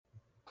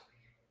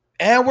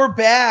And we're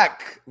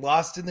back.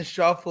 Lost in the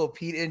Shuffle,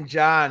 Pete and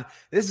John.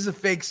 This is a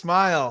fake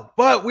smile,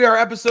 but we are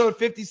episode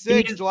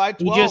 56, July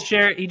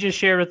 12th. He just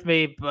shared with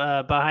me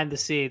behind the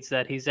scenes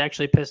that he's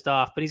actually pissed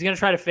off, but he's going to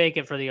try to fake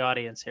it for the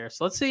audience here.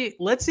 So let's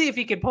see if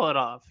he can pull it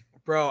off.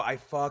 Bro, I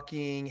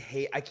fucking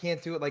hate. I can't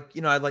do it. Like,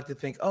 I'd like to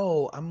think,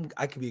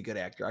 I could be a good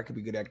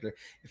actor.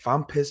 If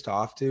I'm pissed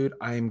off, dude,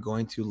 I am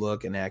going to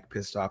look and act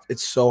pissed off.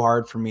 It's so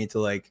hard for me to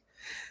like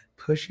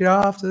push it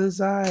off to the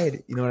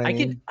side. You know what I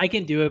mean? I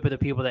can do it, but the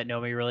people that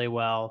know me really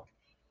well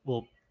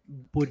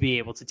would be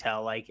able to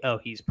tell, like, oh,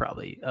 he's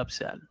probably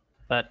upset.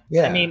 But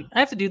yeah, I mean, I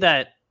have to do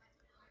that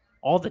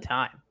all the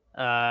time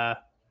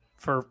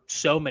for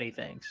so many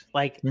things.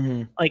 Like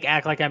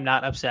act like I'm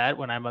not upset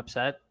when I'm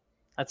upset.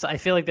 I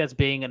feel like that's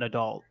being an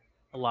adult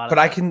a lot. But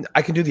I can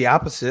do the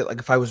opposite. Like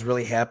if I was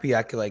really happy,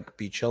 I could like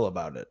be chill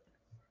about it.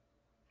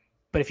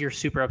 But if you're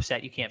super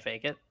upset, you can't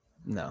fake it.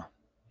 No.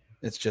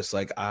 It's just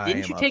like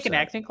Didn't you take an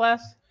acting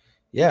class?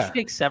 Yeah. Did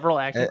you take several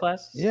acting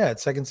classes? Yeah, at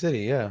Second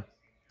City, yeah.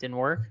 Didn't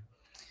work?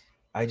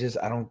 I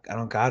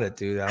don't got it,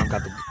 dude. I don't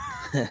got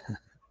the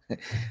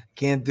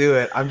can't do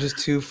it. I'm just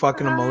too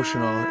fucking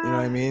emotional. You know what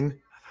I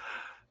mean?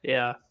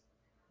 Yeah.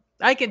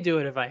 I can do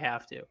it if I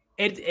have to.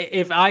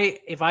 If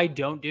I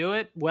don't do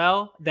it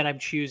well, then I'm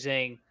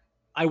choosing.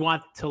 I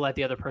want to let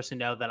the other person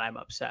know that I'm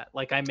upset.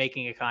 Like I'm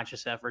making a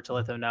conscious effort to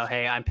let them know,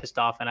 hey, I'm pissed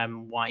off and I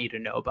want you to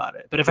know about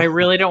it. But if I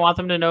really don't want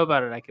them to know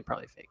about it, I could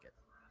probably fake it.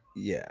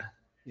 Yeah.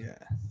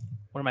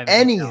 What am I?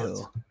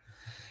 Anywho.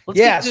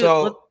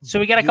 So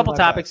we got a couple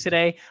topics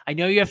today. I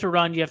know you have to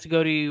run. You have to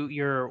go to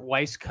your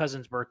wife's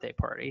cousin's birthday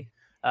party.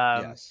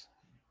 Yes.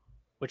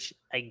 Which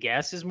I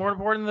guess is more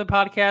important than the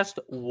podcast.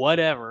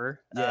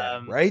 Whatever.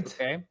 Yeah. Right.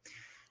 Okay.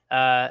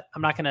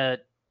 I'm not gonna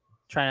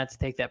try not to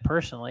take that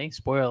personally.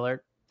 Spoiler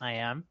alert. I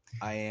am.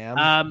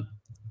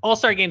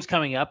 All-Star Game's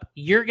coming up.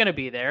 You're going to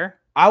be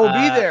there. I will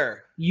be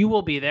there. You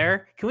will be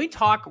there. Can we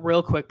talk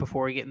real quick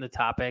before we get into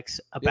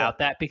topics about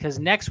that? Because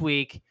next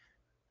week,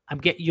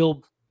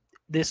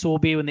 this will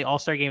be when the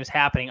All-Star Game is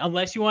happening.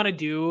 Unless you want to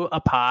do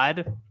a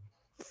pod,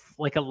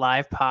 like a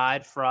live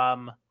pod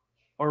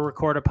or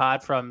record a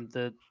pod from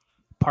the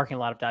parking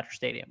lot of Dodger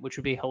Stadium, which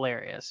would be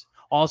hilarious.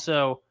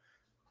 Also,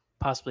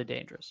 possibly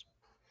dangerous,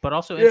 but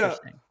also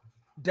interesting.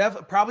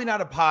 Probably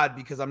not a pod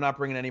because I'm not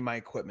bringing any of my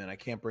equipment. I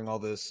can't bring all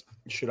this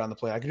shit on the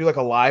plane. I could do like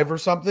a live or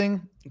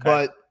something,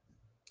 but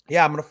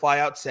yeah, I'm going to fly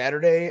out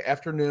Saturday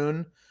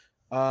afternoon.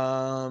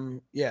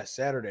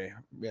 Saturday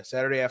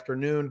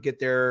afternoon, get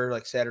there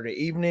like Saturday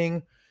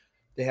evening.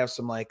 They have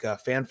some like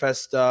fan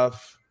fest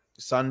stuff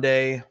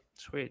Sunday.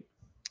 Sweet.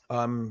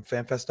 Fan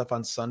fest stuff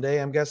on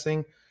Sunday, I'm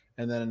guessing.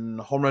 And then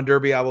Home Run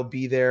Derby, I will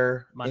be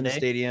there in the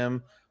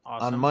stadium.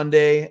 Awesome. On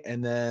Monday,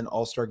 and then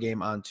All-Star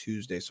Game on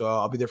Tuesday. So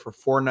I'll be there for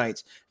 4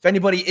 nights. If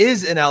anybody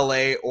is in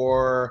LA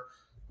or,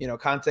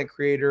 content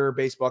creator,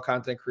 baseball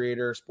content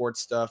creator, sports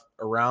stuff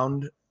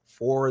around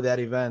for that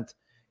event,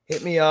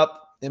 hit me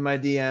up in my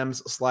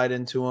DMs, slide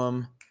into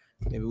them.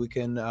 Maybe we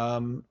can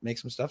make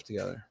some stuff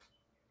together.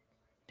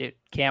 Dude,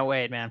 can't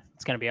wait, man.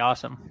 It's going to be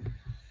awesome.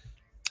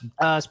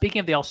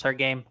 Speaking of the All-Star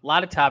Game, a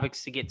lot of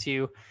topics to get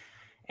to.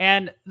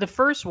 And the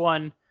first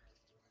one,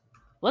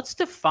 let's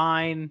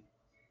define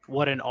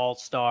what an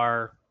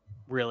all-star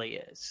really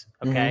is.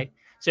 Okay.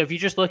 So if you're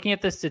just looking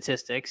at the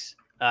statistics,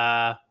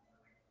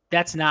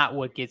 that's not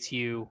what gets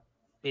you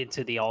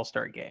into the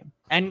all-star game.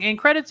 And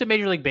credit to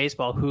Major League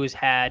Baseball, who has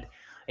had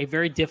a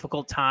very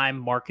difficult time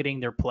marketing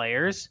their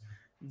players.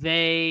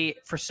 They,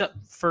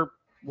 for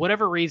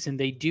whatever reason,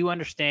 they do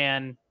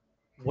understand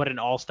what an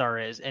all-star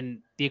is. And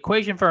the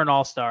equation for an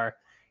all-star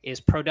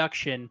is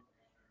production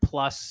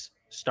plus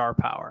star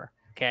power.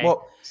 Okay.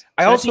 Well,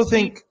 I also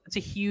think that's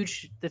a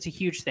huge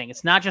thing.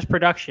 It's not just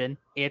production.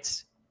 Do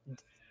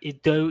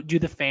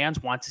the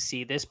fans want to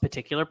see this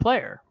particular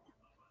player?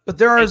 But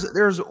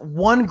there's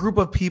one group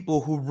of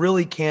people who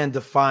really can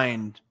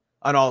define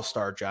an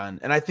all-star, John.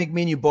 And I think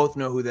me and you both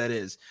know who that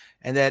is.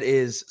 And that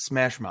is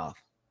Smash Mouth.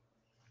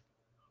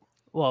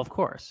 Well, of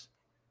course.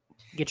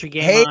 Get your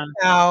game on.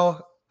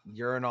 Now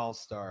you're an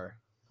all-star.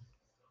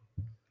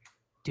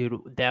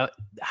 Dude, that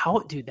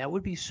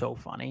would be so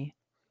funny.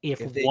 If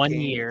 1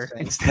 year,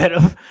 instead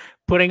of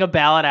putting a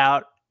ballot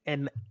out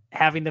and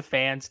having the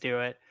fans do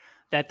it,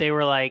 that they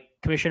were like,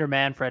 Commissioner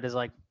Manfred is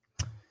like,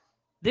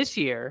 this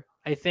year,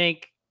 I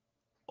think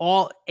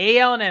all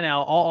AL and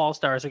NL, all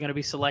All-Stars are going to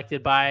be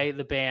selected by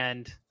the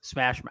band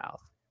Smash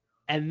Mouth.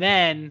 And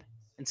then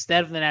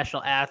instead of the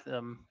national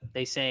anthem,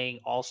 they sing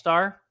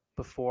All-Star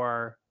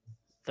before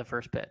the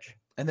first pitch.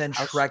 And then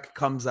Shrek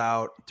comes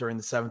out during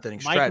the 7th inning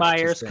stretch. Mike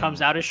Myers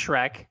comes out as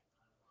Shrek.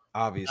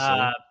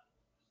 Obviously.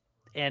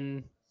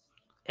 And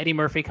Eddie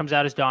Murphy comes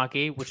out as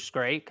Donkey, which is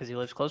great because he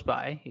lives close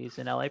by. He's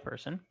an LA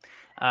person.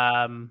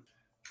 I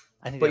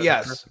think. But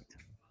yes,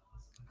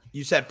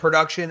 you said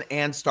production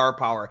and star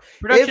power.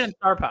 And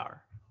star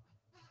power.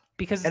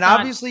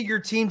 Obviously your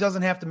team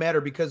doesn't have to matter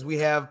because we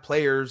have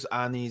players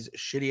on these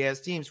shitty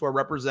ass teams who are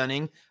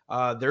representing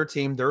their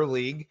team, their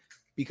league,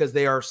 because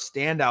they are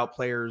standout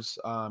players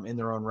in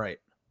their own right.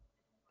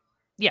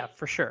 Yeah,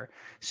 for sure.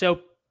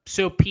 So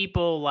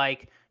people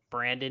like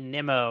Brandon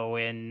Nimmo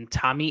and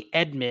Tommy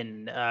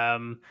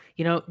Edman.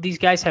 These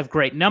guys have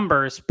great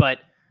numbers, but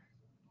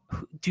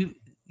do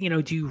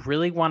you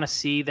really want to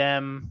see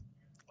them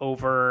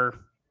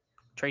over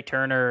Trey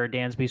Turner or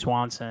Dansby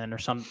Swanson or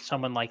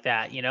someone like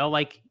that?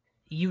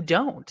 You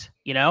don't.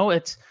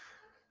 It's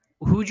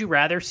who'd you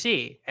rather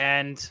see?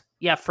 And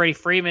yeah, Freddie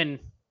Freeman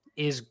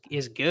is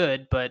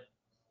good, but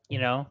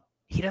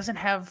he doesn't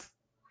have.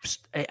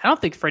 I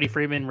don't think Freddie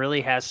Freeman really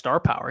has star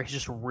power. He's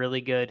just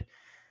really good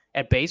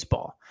at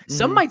baseball. Mm-hmm.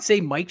 Some might say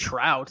Mike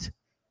Trout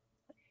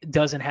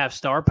doesn't have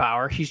star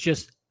power. He's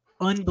just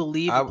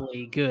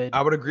unbelievably good.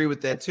 I would agree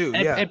with that too.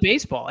 At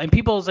baseball, and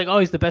people is like, oh,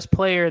 he's the best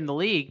player in the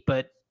league,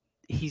 but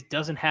he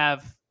doesn't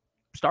have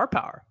star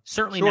power.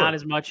 Certainly not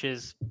as much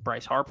as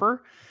Bryce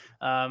Harper.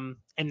 And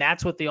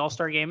that's what the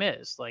All-Star game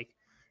is. Like,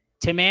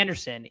 Tim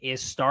Anderson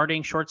is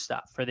starting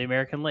shortstop for the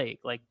American League.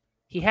 Like,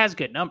 he has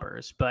good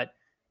numbers, but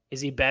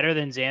is he better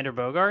than Xander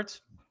Bogaerts?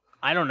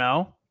 I don't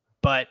know,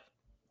 but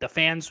the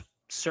fans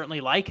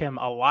certainly like him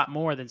a lot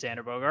more than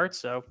Xander Bogaerts,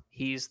 so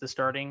he's the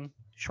starting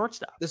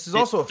shortstop. This is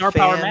also star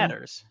power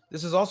matters.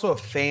 This is also a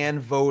fan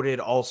voted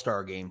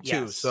All-Star game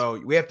too. Yes.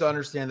 So we have to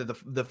understand that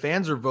the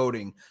fans are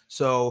voting.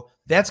 So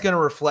that's going to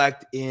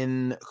reflect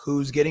in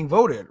who's getting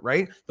voted,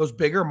 right? Those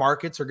bigger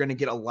markets are going to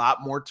get a lot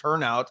more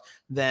turnout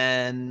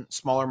than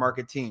smaller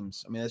market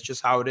teams. I mean, that's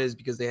just how it is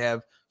because they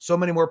have so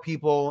many more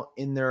people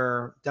in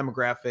their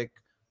demographic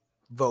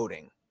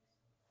voting.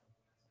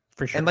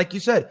 For sure. And like you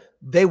said,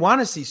 they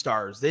want to see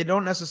stars. They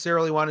don't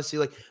necessarily want to see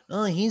like,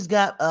 oh, he's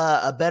got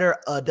a better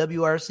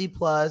WRC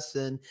plus,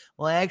 and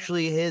well,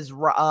 actually his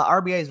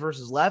RBIs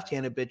versus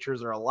left-handed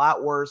pitchers are a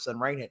lot worse than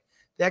right-handed.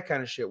 That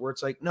kind of shit where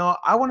it's like, no,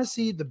 I want to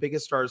see the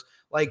biggest stars.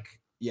 Like,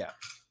 yeah,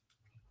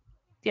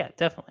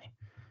 definitely.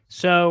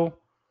 So,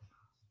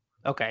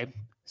 okay,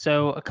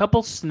 so a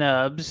couple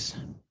snubs.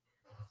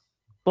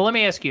 Well, let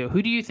me ask you,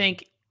 who do you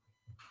think?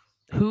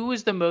 Who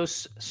is the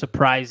most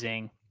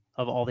surprising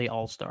of all the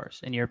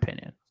All-Stars, in your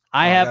opinion?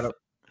 I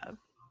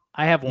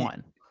have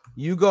one.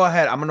 You go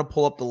ahead. I'm going to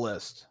pull up the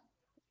list.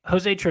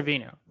 Jose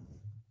Trevino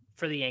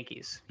for the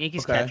Yankees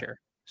catcher.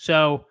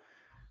 So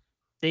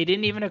they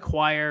didn't even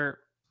acquire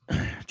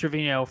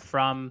Trevino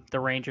from the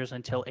Rangers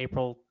until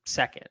April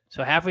 2nd.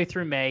 So halfway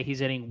through May, he's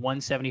hitting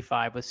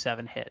 175 with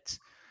 7 hits.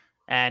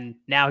 And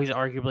now he's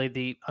arguably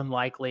the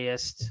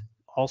unlikeliest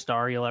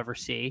All-Star you'll ever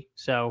see.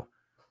 So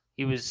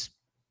he was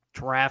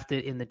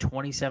drafted in the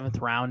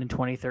 27th round in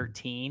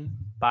 2013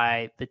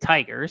 by the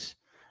Tigers.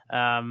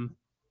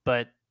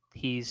 But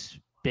he's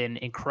been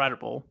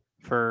incredible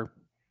for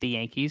the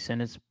Yankees and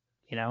has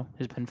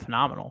been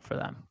phenomenal for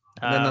them.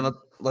 And then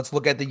let's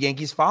look at the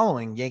Yankees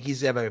following.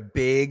 Yankees have a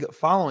big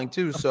following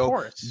too.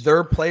 So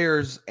their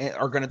players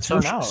are going to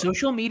turn out.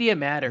 Social media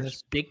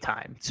matters big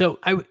time.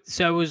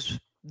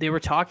 They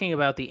were talking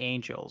about the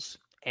Angels,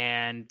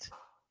 and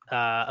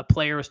a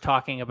player was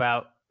talking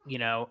about,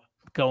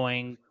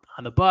 going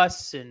on the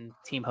bus and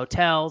team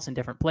hotels and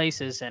different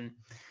places. And,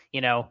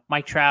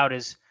 Mike Trout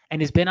has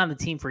been on the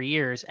team for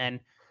years. And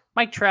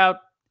Mike Trout,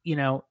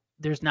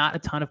 there's not a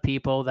ton of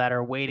people that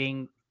are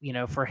waiting,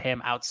 for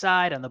him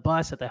outside on the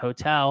bus at the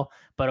hotel.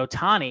 But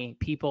Ohtani,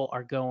 people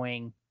are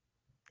going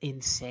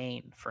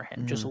insane for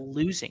him, just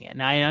losing it.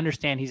 And I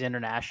understand he's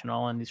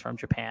international and he's from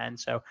Japan,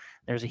 so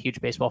there's a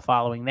huge baseball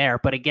following there.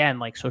 But again,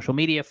 like social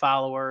media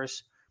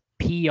followers,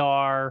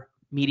 PR,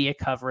 media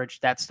coverage,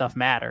 that stuff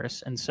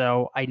matters. And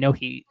so I know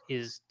he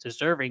is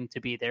deserving to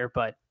be there,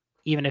 but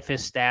even if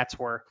his stats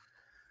were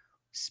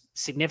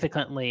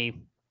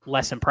significantly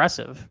less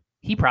impressive,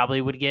 he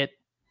probably would get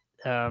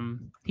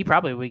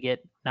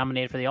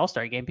nominated for the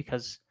All-Star game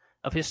because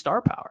of his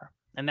star power.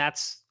 And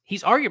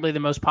he's arguably the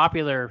most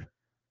popular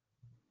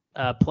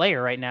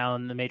player right now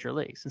in the major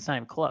leagues. It's not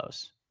even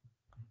close.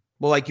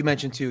 Well, like you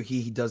mentioned too,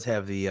 he does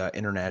have the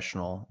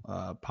international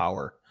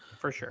power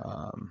for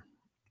sure.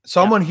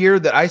 Someone here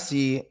that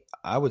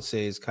I would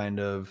say is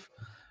kind of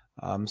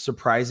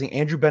surprising,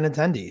 Andrew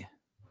Benintendi.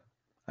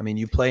 I mean,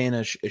 you play in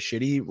a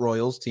shitty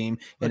Royals team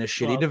in a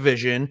shitty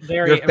division.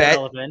 Very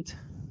irrelevant.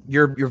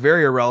 You're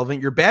very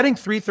irrelevant. You're batting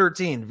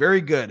 .313.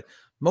 Very good.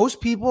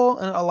 Most people,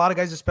 and a lot of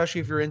guys,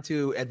 especially if you're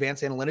into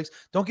advanced analytics,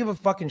 don't give a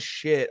fucking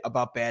shit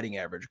about batting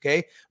average,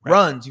 okay? Right.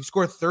 Runs. You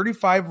scored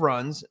 35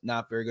 runs.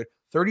 Not very good.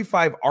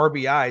 35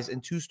 RBIs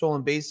and 2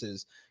 stolen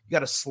bases. You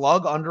got a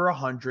slug under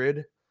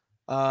 100.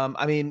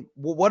 I mean,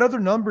 what other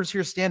numbers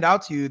here stand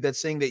out to you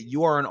that's saying that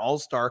you are an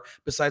all-star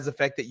besides the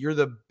fact that you're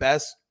the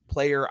best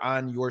player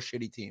on your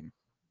shitty team?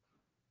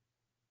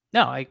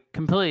 No, I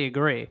completely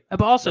agree.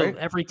 But also,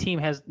 every team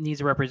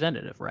needs a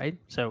representative, right?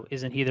 So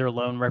isn't he their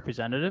lone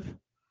representative?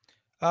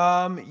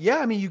 Yeah,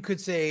 I mean, you could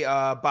say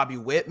Bobby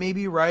Witt,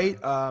 maybe,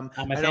 right? On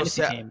my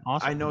fantasy team.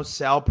 Awesome. I know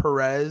Sal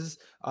Perez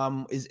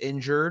is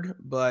injured,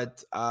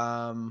 but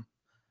I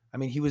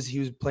mean, he was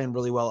playing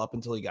really well up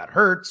until he got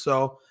hurt.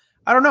 So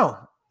I don't know.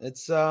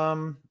 It's I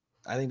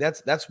think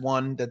that's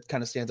one that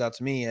kind of stands out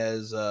to me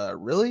as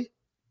really.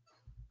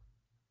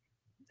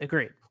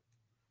 Agreed.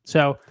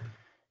 So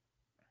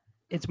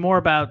it's more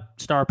about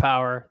star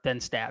power than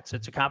stats.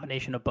 It's a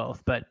combination of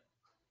both, but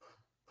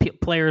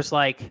players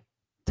like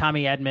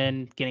Tommy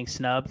Edman getting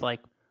snubbed, like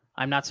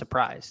I'm not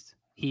surprised.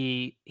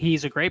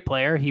 He's a great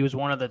player. He was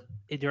one of the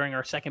during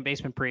our second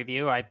baseman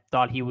preview. I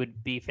thought he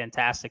would be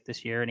fantastic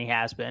this year, and he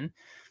has been.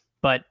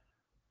 But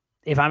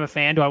if I'm a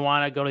fan, do I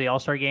want to go to the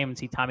All-Star game and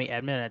see Tommy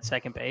Edman at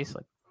second base?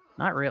 Like,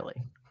 not really.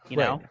 You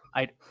know,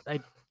 I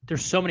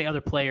there's so many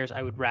other players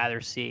I would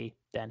rather see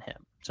than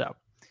him. So,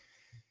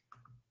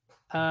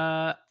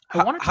 how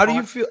do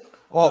you feel?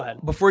 Well,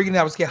 before you get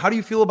into that, how do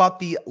you feel about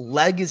the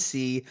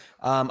legacy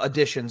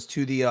additions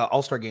to the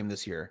All-Star game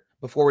this year?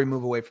 Before we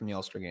move away from the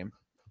All-Star game,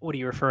 what are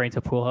you referring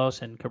to?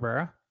 Pujols and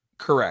Cabrera?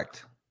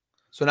 Correct.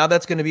 So now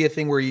that's going to be a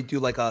thing where you do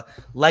like a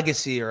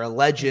legacy or a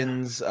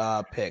legends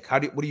pick.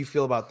 What do you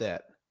feel about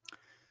that?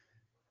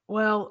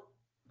 Well,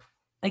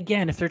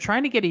 again, if they're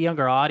trying to get a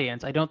younger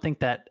audience, I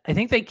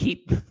think they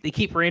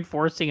keep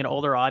reinforcing an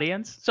older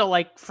audience. So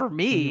like for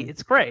me,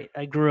 it's great.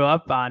 I grew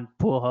up on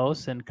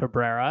Pujols and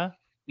Cabrera.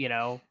 You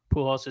know,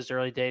 Pujols'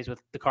 early days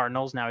with the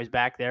Cardinals. Now he's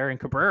back there, and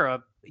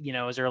Cabrera, you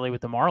know, is early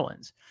with the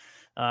Marlins.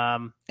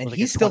 And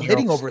he's still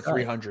hitting over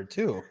 300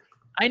 too.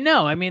 I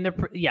know. I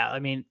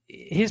mean,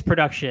 his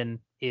production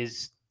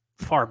is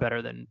far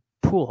better than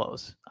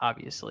Pujols,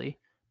 obviously.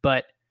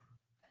 But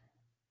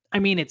I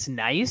mean, it's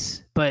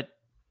nice, but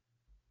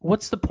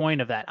what's the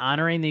point of that?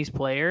 Honoring these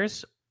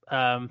players?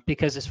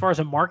 Because as far as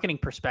a marketing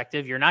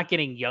perspective, you're not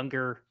getting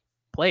younger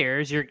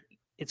players.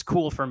 It's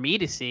cool for me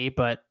to see,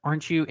 but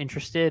aren't you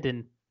interested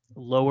in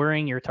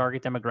lowering your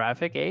target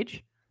demographic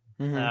age?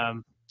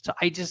 So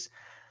I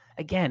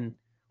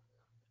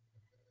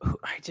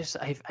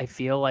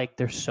feel like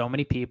there's so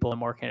many people in the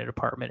marketing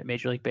department at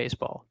Major League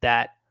Baseball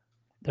that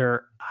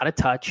they're out of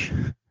touch.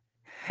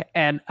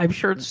 And I'm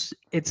sure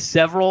it's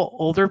several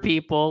older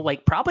people,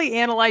 like probably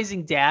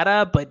analyzing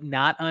data, but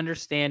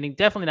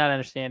definitely not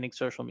understanding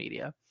social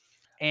media,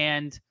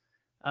 and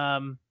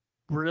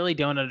really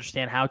don't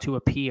understand how to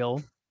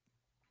appeal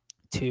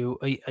to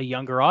a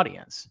younger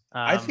audience.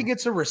 I think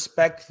it's a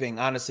respect thing,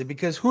 honestly,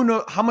 because who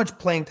knows how much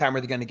playing time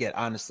are they going to get?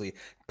 Honestly,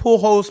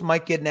 Pujols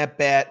might get an at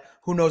bat.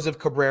 Who knows if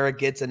Cabrera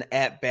gets an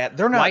at bat?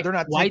 They're not.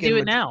 Why do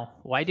it now?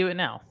 Why do it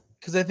now?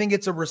 Because I think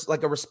it's a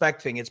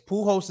respect thing. It's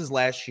Pujols'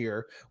 last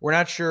year. We're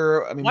not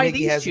sure. I mean, why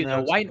these two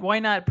though? Why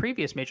not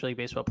previous Major League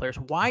Baseball players?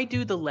 Why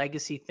do the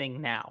legacy thing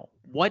now?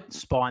 What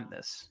spawned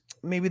this?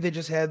 Maybe they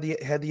just had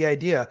the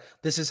idea.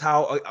 This is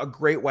how a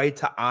great way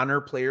to honor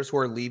players who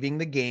are leaving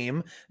the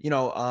game. You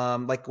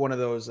know, like one of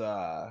those.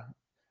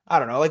 I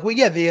don't know, like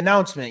the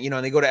announcement. You know,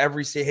 and they go to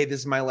every say, "Hey,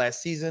 this is my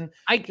last season."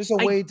 Just a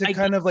way to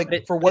kind of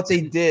like for what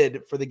they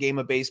did for the game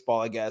of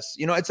baseball, I guess.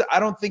 You know, I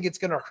don't think it's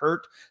going to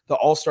hurt the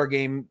All-Star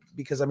game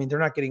because I mean they're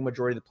not getting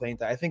majority of the playing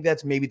time. I think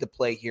that's maybe the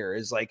play here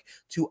is like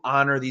to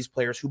honor these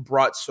players who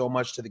brought so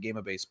much to the game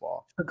of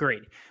baseball.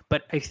 Agreed,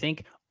 but I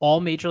think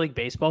all Major League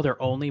Baseball,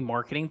 their only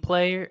marketing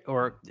play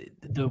or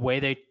the way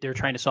they're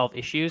trying to solve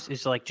issues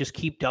is like just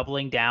keep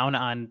doubling down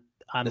on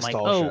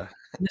nostalgia.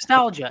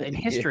 Nostalgia and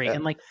history.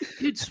 And like,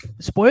 dude,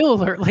 spoiler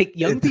alert, like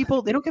young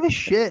people, they don't give a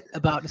shit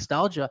about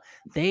nostalgia.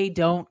 They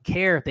don't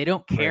care. They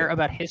don't care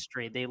about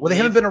history. They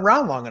haven't been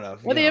around long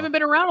enough. They haven't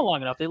been around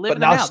long enough. They live. But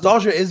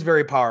nostalgia is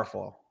very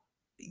powerful.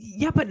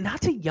 Yeah, but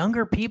not to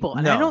younger people.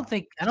 And I don't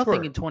think in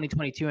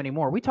 2022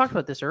 anymore. We talked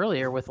about this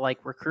earlier with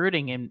like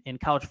recruiting in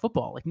college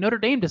football. Like Notre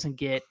Dame doesn't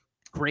get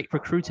great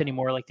recruits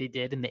anymore like they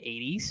did in the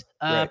 80s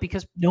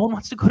because no one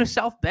wants to go to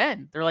South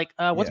Bend. They're like,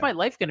 what's my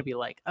life going to be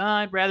like?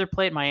 I'd rather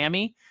play at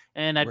Miami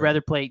and I'd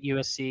rather play at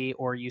USC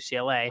or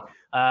UCLA.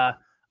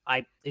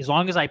 As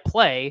long as I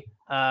play,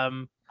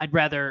 I'd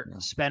rather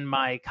spend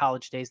my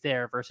college days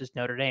there versus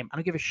Notre Dame. I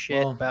don't give a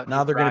shit about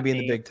now they're going to be in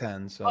the Big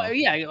Ten. So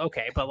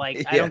okay, but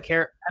like I don't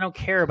care. I don't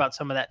care about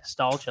some of that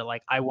nostalgia.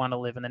 Like I want to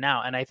live in the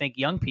now, and I think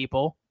young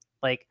people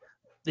like.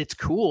 It's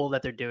cool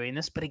that they're doing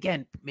this, but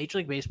again, Major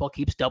League Baseball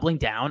keeps doubling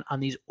down on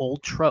these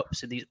old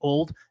tropes and these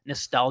old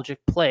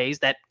nostalgic plays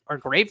that are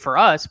great for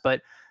us.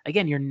 But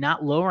again, you're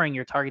not lowering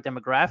your target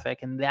demographic,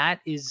 and that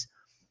is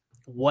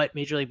what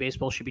Major League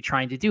Baseball should be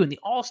trying to do. And the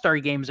All-Star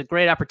Game is a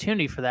great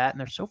opportunity for that,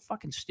 and they're so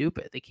fucking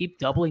stupid. They keep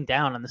doubling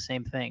down on the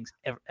same things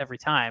every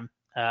time.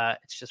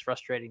 It's just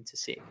frustrating to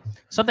see.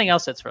 Something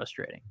else that's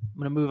frustrating. I'm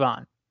going to move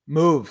on.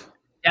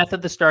 Death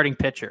of the starting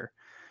pitcher.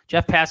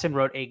 Jeff Passan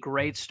wrote a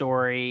great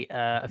story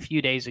a few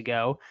days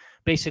ago,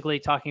 basically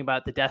talking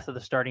about the death of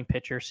the starting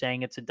pitcher,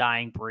 saying it's a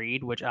dying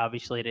breed, which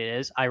obviously it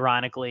is.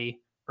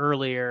 Ironically,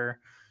 earlier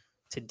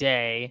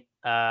today,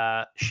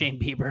 Shane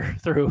Bieber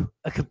threw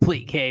a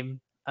complete game,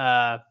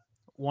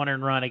 one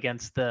earned run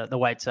against the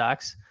White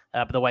Sox.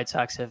 But the White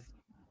Sox have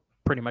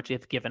pretty much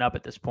given up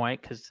at this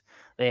point because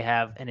they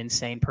have an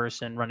insane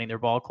person running their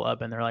ball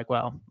club, and they're like,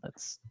 well,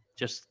 it's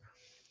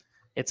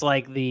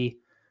like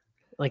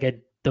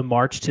the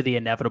march to the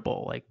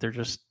inevitable. Like they're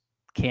just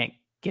can't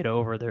get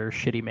over their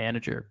shitty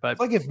manager. But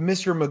it's like if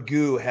Mr.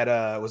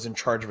 Magoo was in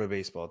charge of a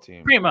baseball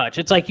team. Pretty much.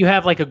 It's like you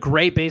have like a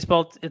great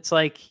baseball. It's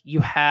like you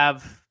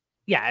have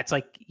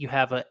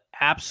a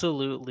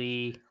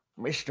absolutely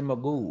Mr.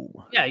 Magoo.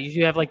 Yeah,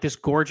 you have like this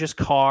gorgeous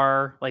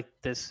car, like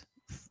this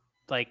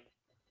like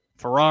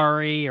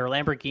Ferrari or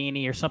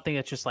Lamborghini or something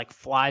that just like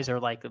flies, or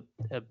like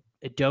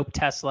a dope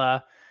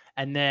Tesla,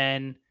 and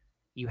then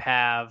you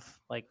have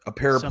like a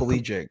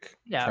paraplegic,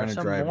 or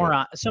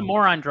some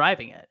moron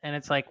driving it, and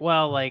it's like,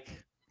 well, like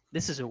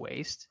this is a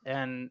waste.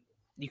 And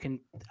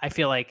I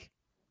feel like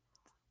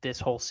this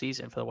whole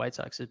season for the White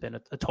Sox has been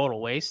a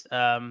total waste,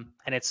 and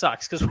it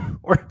sucks because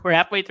we're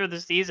halfway through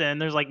the season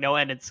and there's like no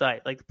end in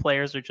sight. Like the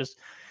players are just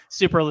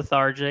super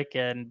lethargic,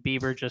 and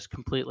Bieber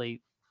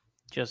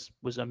just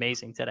was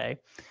amazing today.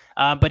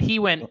 But he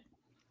went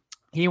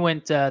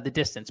the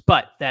distance,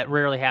 but that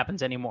rarely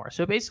happens anymore.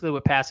 So basically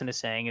what Passan is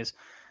saying is,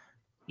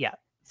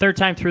 third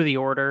time through the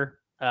order,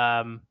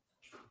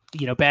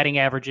 batting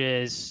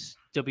averages,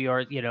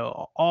 WR,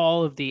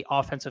 all of the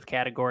offensive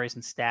categories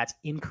and stats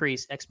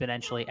increase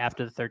exponentially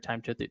after the third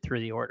time through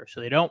the order.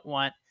 So they don't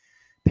want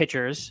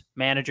pitchers,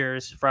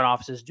 managers, front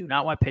offices do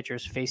not want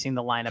pitchers facing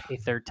the lineup a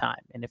third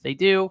time. And if they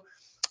do,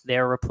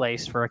 they're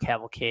replaced for a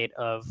cavalcade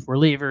of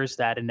relievers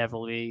that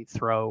inevitably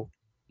throw,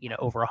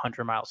 over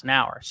 100 miles an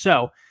hour.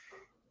 So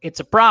it's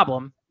a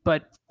problem,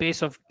 but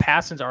based off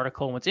Passan's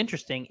article, what's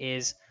interesting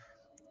is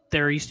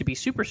there used to be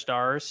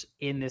superstars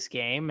in this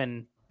game,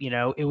 and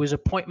it was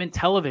appointment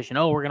television.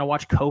 Oh, we're going to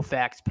watch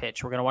Koufax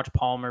pitch. We're going to watch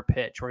Palmer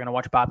pitch. We're going to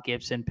watch Bob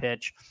Gibson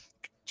pitch,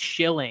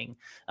 Schilling,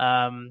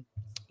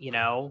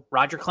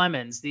 Roger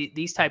Clemens,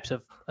 these types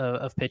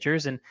of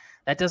pitchers. And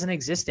that doesn't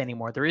exist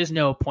anymore. There is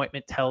no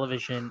appointment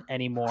television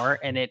anymore.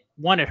 And it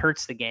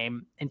hurts the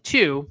game. And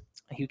two,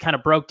 he kind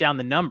of broke down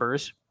the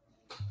numbers,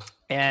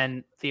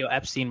 and Theo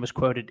Epstein was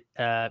quoted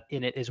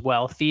in it as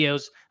well.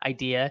 Theo's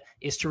idea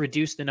is to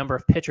reduce the number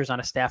of pitchers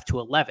on a staff to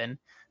 11.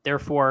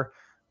 Therefore,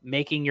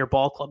 making your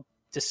ball club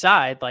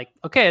decide, like,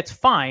 okay, it's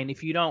fine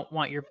if you don't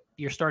want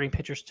your starting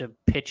pitchers to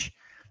pitch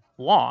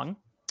long,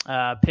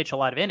 pitch a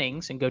lot of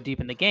innings and go deep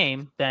in the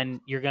game,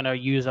 then you're going to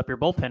use up your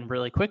bullpen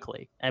really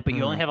quickly. But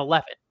you only have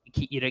 11.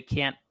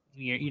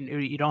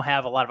 You don't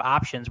have a lot of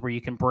options where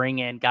you can bring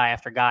in guy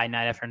after guy,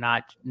 night after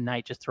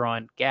night, just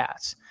throwing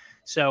gas.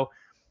 So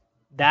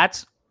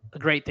that's a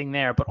great thing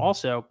there. But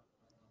also,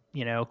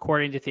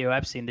 according to Theo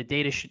Epstein, the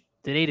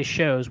data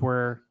shows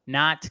we're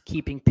not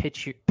keeping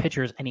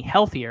pitchers any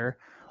healthier.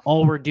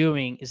 All we're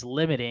doing is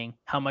limiting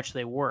how much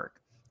they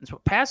work. And so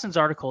what Passan's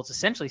article is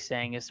essentially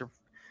saying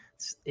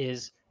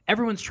is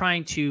everyone's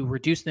trying to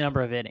reduce the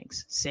number of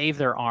innings, save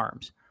their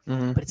arms.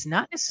 Mm-hmm. But it's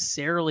not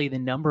necessarily the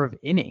number of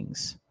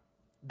innings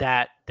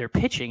that they're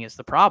pitching is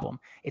the problem.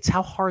 It's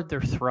how hard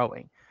they're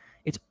throwing.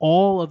 It's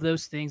all of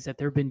those things that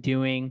they've been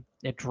doing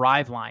at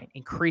driveline,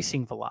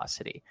 increasing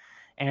velocity.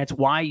 And it's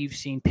why you've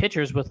seen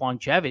pitchers with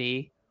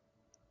longevity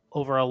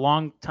over a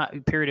long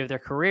time period of their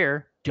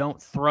career don't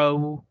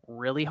throw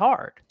really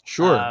hard.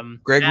 Sure.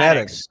 Greg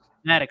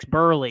Maddux,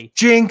 Burley.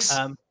 Jinx.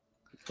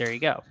 There you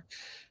go.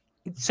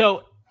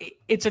 So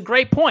it's a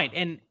great point.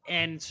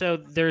 And so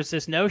there's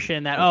this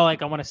notion that,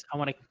 I want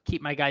to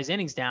keep my guys'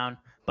 innings down.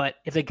 But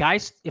if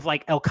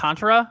like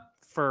Alcantara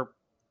for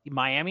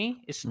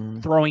Miami is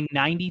throwing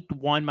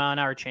 91 mile an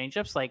hour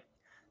changeups, like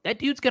that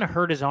dude's going to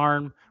hurt his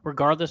arm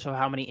regardless of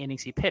how many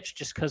innings he pitched,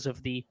 just because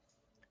of the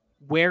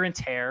wear and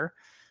tear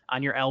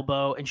on your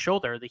elbow and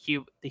shoulder.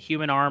 The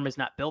human arm is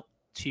not built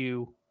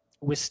to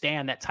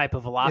withstand that type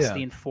of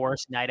velocity and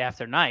force night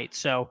after night.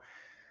 So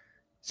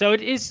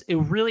it is a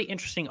really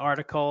interesting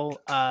article.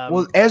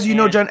 Well, as you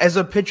know, John, as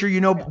a pitcher,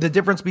 the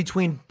difference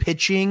between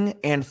pitching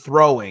and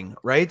throwing,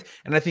 right?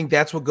 And I think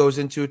that's what goes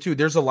into it too.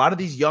 There's a lot of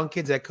these young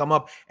kids that come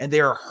up and they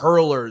are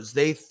hurlers.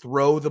 They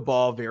throw the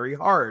ball very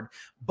hard,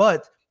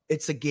 but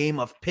it's a game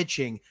of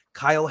pitching.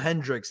 Kyle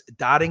Hendricks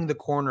dotting the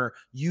corner,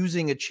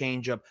 using a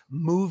changeup,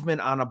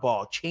 movement on a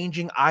ball,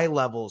 changing eye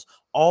levels,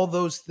 all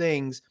those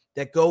things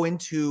that go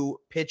into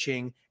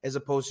pitching, as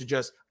opposed to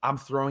just I'm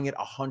throwing it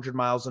 100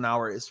 miles an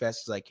hour as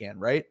fast as I can,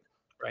 right?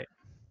 Right.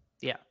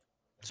 Yeah.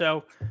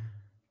 So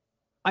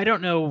I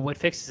don't know what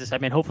fixes this. I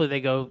mean, hopefully they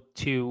go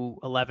to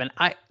 11.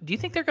 Do you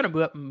think they're going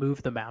to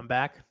move the mound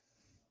back?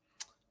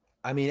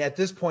 I mean, at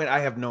this point,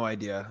 I have no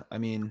idea. I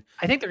mean,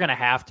 I think they're going to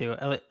have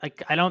to.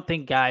 I don't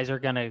think guys are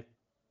going to.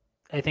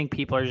 I think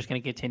people are just going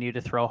to continue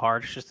to throw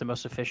hard. It's just the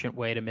most efficient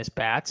way to miss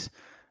bats.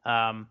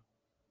 I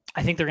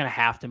think they're going to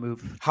have to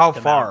move. How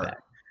far?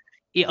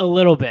 A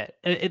little bit.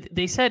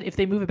 They said if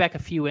they move it back a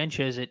few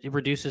inches, it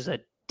reduces a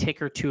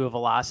tick or two of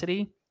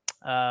velocity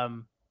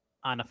on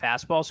a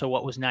fastball. So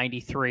what was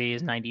 93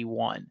 is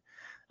 91.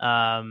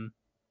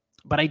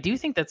 But I do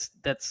think that's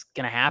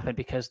going to happen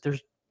because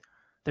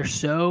they're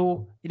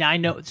so, I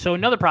know. So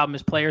another problem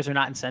is players are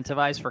not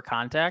incentivized for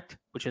contact,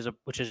 which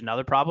is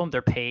another problem.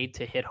 They're paid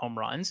to hit home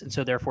runs. And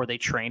so therefore they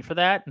train for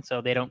that. And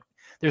so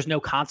there's no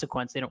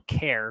consequence. They don't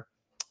care.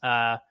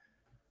 They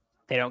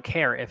don't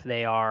care if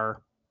they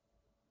are,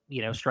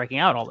 striking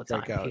out all the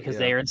time because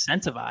they are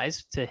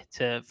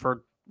incentivized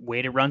for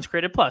weighted runs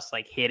created plus,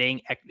 like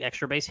hitting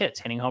extra base hits,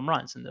 hitting home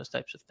runs, and those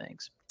types of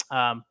things.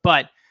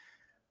 But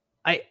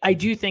I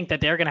do think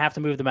that they're going to have to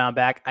move the mound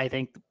back. I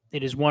think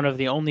it is one of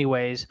the only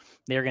ways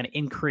they're going to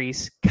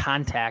increase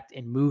contact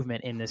and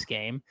movement in this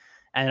game.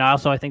 And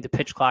also, I think the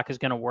pitch clock is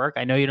going to work.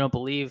 I know you don't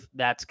believe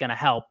that's going to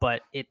help,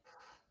 but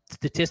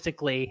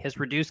statistically has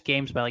reduced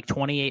games by like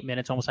 28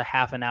 minutes, almost a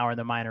half an hour in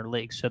the minor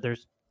leagues. So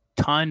there's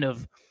a ton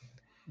of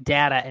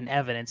data and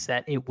evidence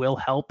that it will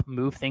help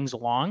move things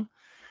along.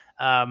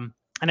 And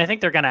I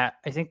think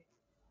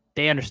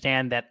they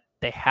understand that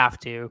they have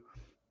to,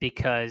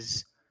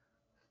 because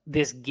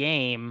this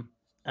game,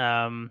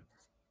 I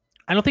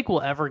don't think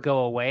will ever go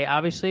away.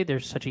 Obviously,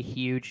 it's such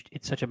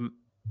a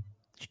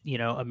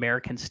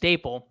American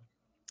staple,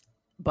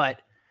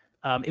 but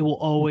it will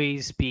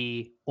always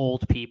be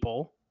old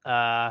people,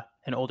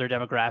 an older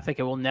demographic.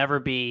 It will never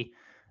be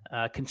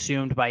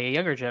consumed by a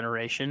younger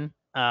generation,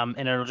 and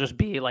it'll just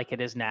be like it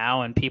is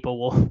now. And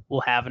people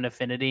will have an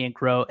affinity and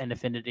grow an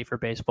affinity for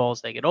baseball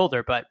as they get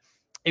older, but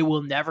it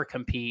will never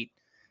compete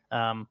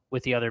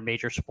with the other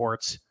major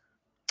sports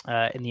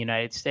in the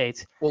United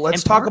States. Well,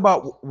 let's talk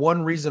about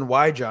one reason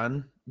why,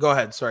 John. Go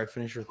ahead. Sorry,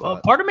 finish your thought.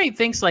 Well, part of me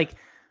thinks I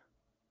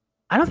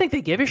don't think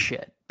they give a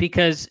shit,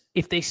 because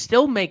if they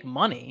still make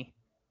money,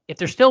 if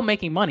they're still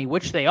making money,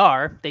 which they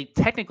are, they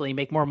technically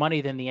make more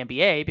money than the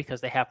NBA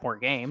because they have more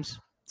games,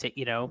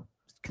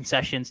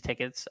 concessions,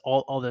 tickets,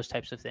 all those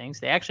types of things.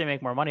 They actually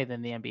make more money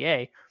than the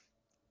NBA.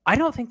 I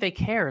don't think they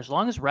care as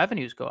long as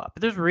revenues go up.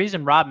 But there's a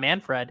reason Rob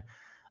Manfred,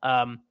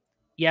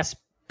 yes,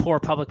 poor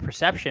public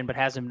perception, but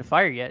hasn't been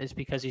fired yet, is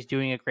because he's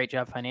doing a great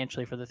job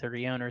financially for the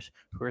 30 owners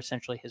who are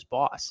essentially his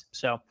boss.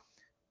 So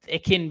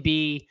it can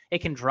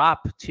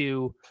drop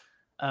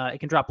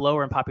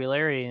lower in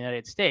popularity in the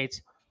United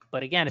States.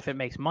 But again, if it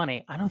makes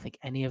money, I don't think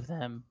any of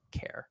them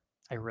care.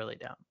 I really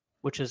don't,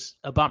 which is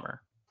a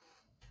bummer.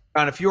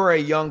 And if you're a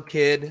young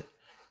kid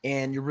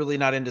and you're really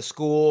not into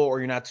school, or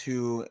you're not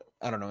too,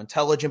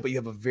 intelligent, but you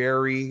have a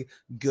very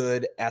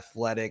good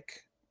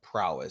athletic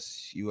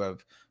prowess, you're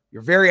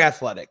very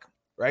athletic,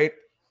 right?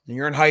 And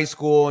you're in high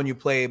school and you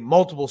play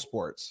multiple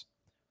sports.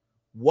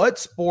 What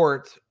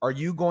sport are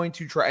you going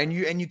to try? And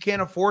you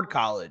can't afford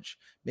college.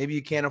 Maybe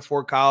you can't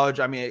afford college.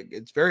 I mean,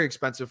 it's very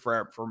expensive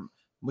for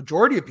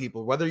majority of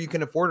people, whether you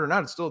can afford it or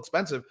not. It's still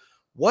expensive.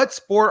 What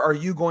sport are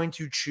you going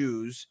to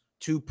choose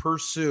to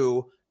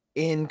pursue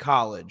in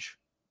college?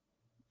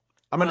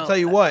 I'm going to tell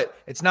you what,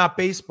 it's not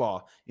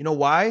baseball. You know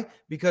why?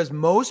 Because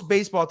most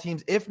baseball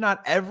teams, if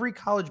not every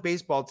college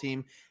baseball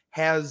team,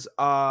 has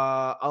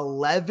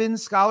 11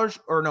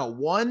 scholarships, or no,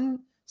 one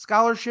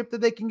scholarship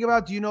that they can give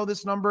out. Do you know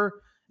this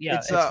number?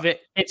 Yeah,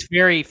 it's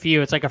very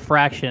few. It's like a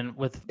fraction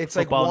with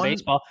football and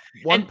baseball.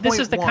 And this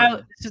is the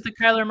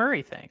Kyler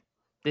Murray thing.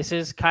 This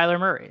is Kyler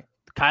Murray.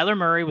 Kyler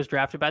Murray was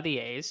drafted by the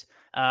A's,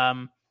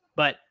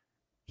 but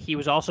he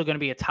was also going to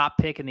be a top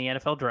pick in the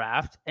NFL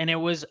draft, and it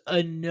was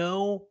a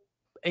no.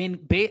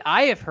 And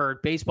I have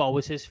heard baseball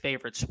was his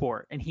favorite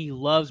sport, and he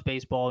loves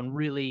baseball and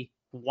really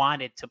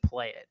wanted to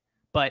play it.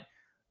 But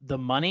the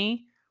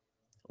money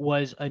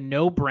was a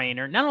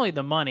no-brainer. Not only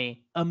the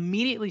money,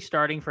 immediately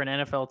starting for an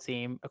NFL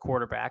team, a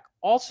quarterback.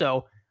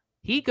 Also,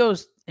 he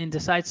goes and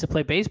decides to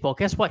play baseball.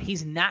 Guess what?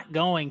 He's not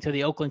going to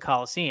the Oakland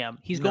Coliseum.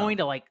 He's going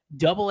to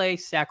AA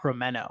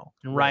Sacramento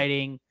and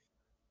riding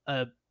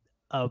a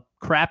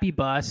crappy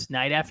bus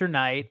night after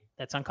night.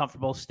 That's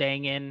uncomfortable.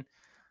 Staying in,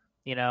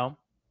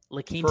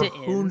 La Quinta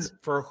Inns.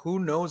 For who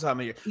knows how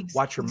many.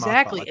 Watch your mouth.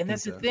 Exactly. And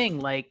that's the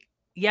thing.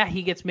 Yeah,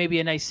 he gets maybe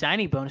a nice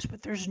signing bonus,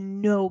 but there's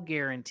no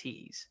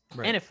guarantees.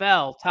 Right.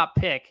 NFL, top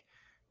pick,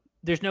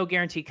 there's no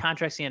guaranteed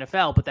contracts in the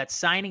NFL, but that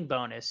signing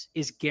bonus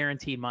is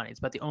guaranteed money. It's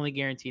about the only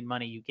guaranteed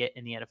money you get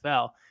in the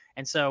NFL.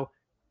 And so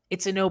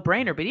it's a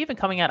no-brainer. But even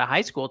coming out of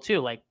high school,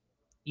 too,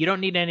 you don't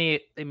need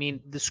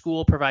the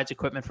school provides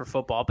equipment for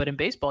football, but in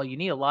baseball, you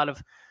need a lot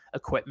of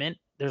equipment.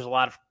 There's a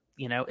lot of,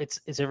 it's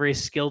a very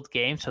skilled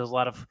game. So there's a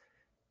lot of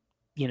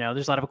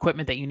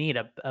equipment that you need,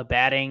 a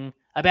batting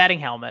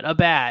helmet, a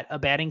bat, a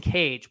batting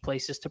cage,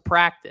 places to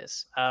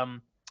practice.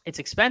 It's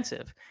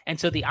expensive. And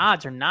so the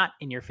odds are not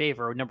in your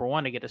favor, number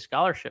one, to get a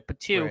scholarship, but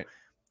two,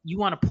 you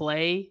want to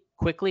play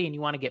quickly and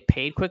you want to get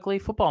paid quickly.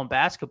 Football and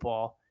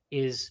basketball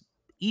is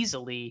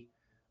easily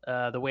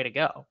the way to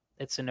go.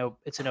 It's a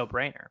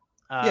no-brainer.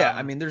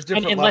 There's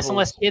different and levels.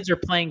 less kids are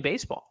playing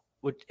baseball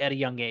at a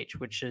young age,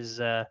 which is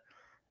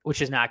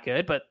not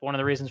good. But one of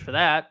the reasons for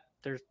that,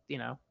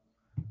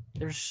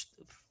 there's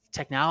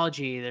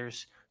technology,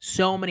 there's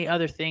so many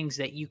other things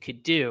that you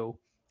could do.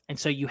 And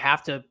so you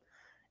have to,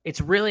 it's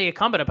really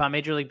incumbent upon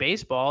Major League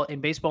Baseball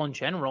and baseball in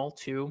general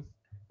to,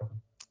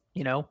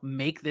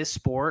 make this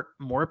sport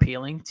more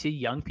appealing to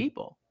young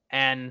people.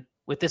 And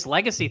with this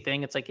legacy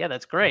thing, it's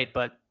that's great,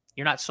 but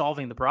you're not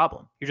solving the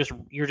problem.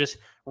 You're just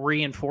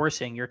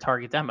reinforcing your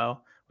target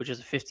demo, which is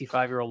a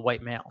 55-year-old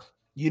white male.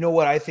 You know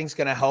what I think is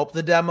going to help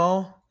the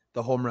demo?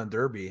 The home run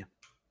derby.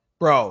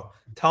 Bro,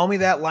 tell me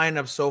that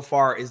lineup so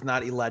far is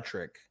not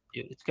electric.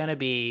 Dude, it's going to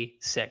be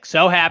sick.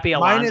 So happy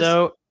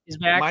Alonso is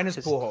back. Minus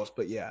Pujols,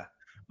 but yeah.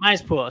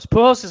 Minus Pujols.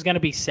 Pujols is going to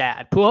be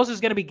sad. Pujols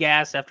is going to be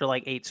gassed after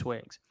 8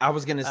 swings. I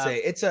was going to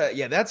say,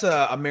 that's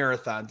a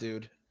marathon,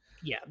 dude.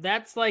 Yeah,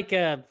 that's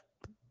that's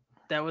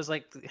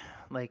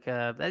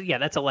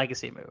a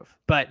legacy move.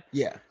 But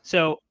yeah.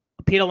 So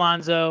Pete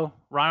Alonso,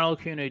 Ronald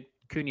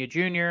Acuna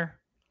Jr.,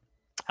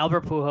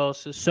 Albert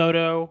Pujols,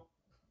 Soto,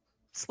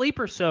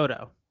 sleeper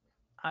Soto.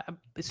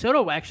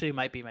 Soto actually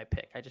might be my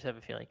pick. I just have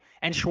a feeling.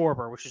 And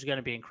Schwarber, which is going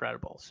to be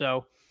incredible.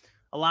 So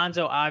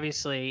Alonso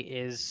obviously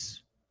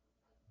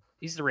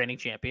he's the reigning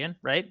champion,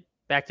 right?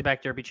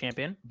 Back-to-back Derby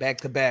champion.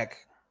 Back-to-back.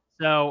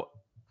 So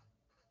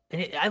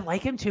I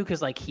like him too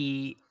because like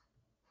he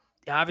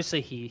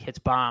hits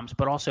bombs,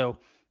 but also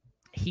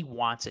he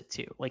wants it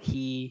too. Like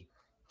he's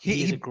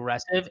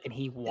aggressive and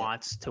he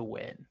wants to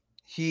win.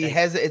 He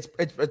has it's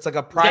like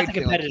a pride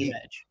thing. Competitive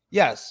edge.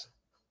 Yes.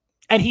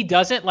 And he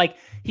doesn't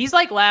he's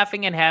like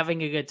laughing and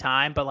having a good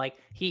time, but like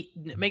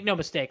make no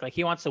mistake, like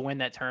he wants to win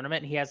that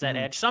tournament and he has that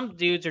edge. Some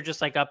dudes are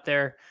just like up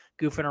there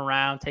goofing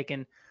around,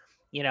 taking,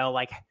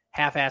 like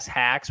half-ass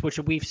hacks, which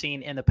we've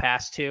seen in the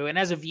past too. And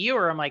as a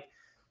viewer, I'm like,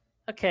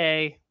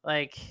 okay,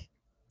 like,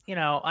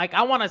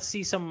 I want to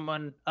see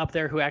someone up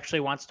there who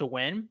actually wants to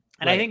win.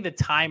 And right. I think the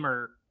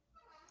timer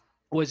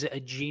was a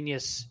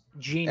genius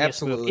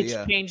Absolutely, move.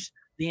 It changed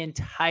the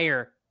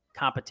entire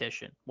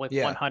competition with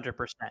 100%.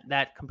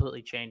 That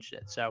completely changed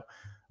it. So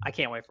I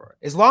can't wait for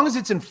it. As long as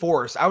it's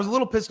enforced. I was a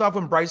little pissed off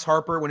when Bryce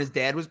Harper, when his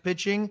dad was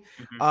pitching,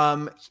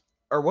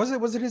 or was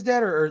it his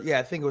dad or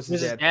I think it was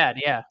his dad.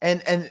 Yeah.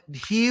 And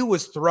he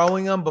was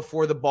throwing them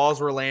before the balls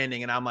were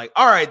landing. And I'm like,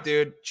 all right,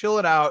 dude, chill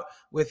it out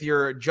with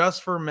your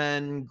Just for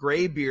Men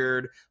gray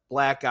beard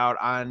blackout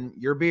on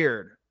your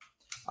beard.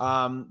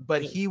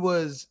 But he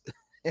was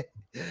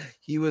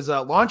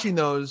launching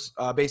those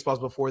baseballs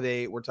before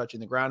they were touching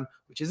the ground,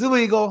 which is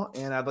illegal.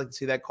 And I'd like to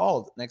see that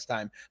called next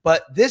time.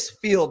 But this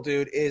field,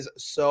 dude, is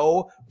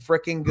so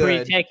freaking good. Who are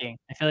you taking?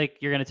 I feel like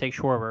you're going to take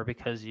Schwarber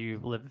because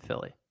you live in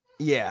Philly.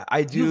 Yeah,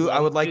 I do. I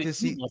would like to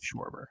see. Love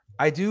Schwarber.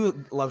 I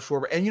do love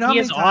Schwarber, and how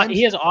many times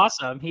he is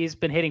awesome. He's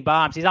been hitting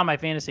bombs. He's on my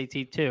fantasy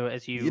team too.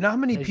 You know how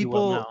many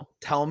people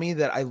tell me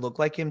that I look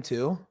like him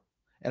too,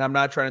 and I'm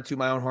not trying to toot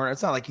my own horn.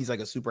 It's not like he's like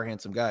a super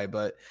handsome guy,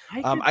 but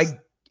I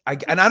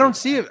don't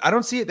see it. I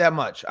don't see it that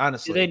much,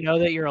 honestly. Do they know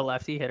that you're a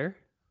lefty hitter?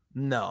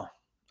 No.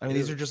 I mean,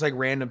 these are just like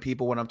random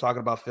people when I'm talking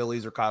about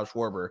Phillies or Kyle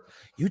Schwarber.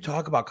 You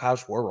talk about Kyle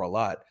Schwarber a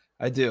lot.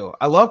 I do.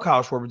 I love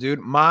Kyle Schwarber,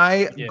 dude.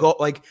 My goal,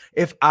 like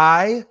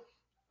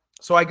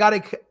So I got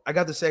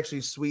this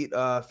actually sweet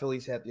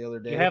Phillies hat the other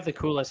day. You have the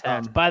coolest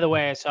hats. By the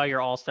way, I saw your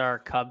All-Star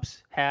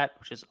Cubs hat,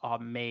 which is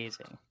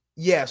amazing.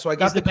 Yeah, so I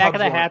got the back of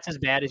the hat's as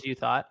bad as you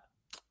thought?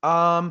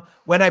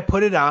 When I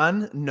put it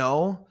on,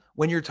 no.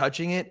 When you're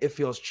touching it, it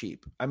feels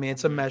cheap. I mean,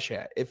 it's a mesh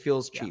hat. It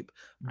feels cheap.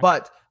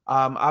 But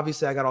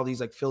obviously I got all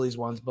these like Phillies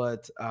ones,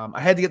 but I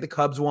had to get the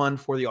Cubs one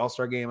for the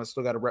All-Star game. I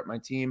still got to rep my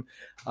team.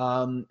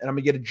 And I'm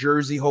gonna get a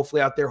jersey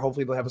hopefully out there.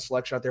 Hopefully they'll have a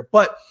selection out there.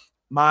 But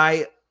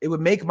it would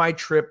make my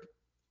trip.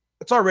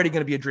 It's already going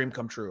to be a dream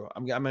come true.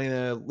 I'm going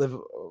to live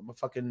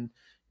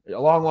a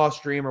long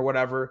lost dream or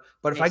whatever.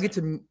 But if I get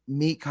to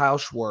meet Kyle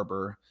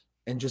Schwarber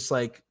and just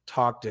like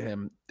talk to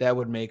him, that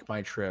would make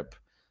my trip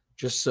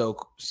just so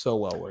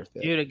well worth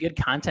it. Dude, a good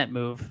content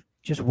move.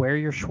 Just wear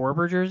your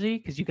Schwarber jersey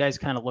because you guys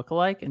kind of look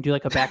alike and do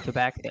like a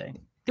back-to-back thing.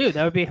 Dude,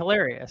 that would be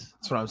hilarious.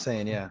 That's what I'm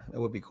saying. Yeah, it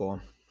would be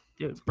cool.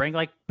 Dude, bring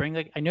like.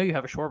 I know you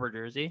have a Schwarber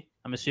jersey.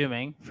 I'm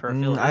assuming for a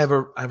Phillies. I have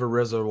a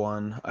Rizzo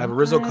one. I have a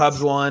Rizzo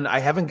Cubs one. I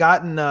haven't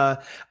gotten. I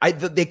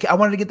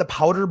wanted to get the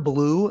powder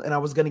blue, and I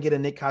was gonna get a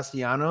Nick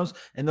Castellanos,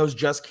 and those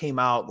just came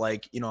out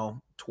like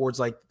towards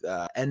like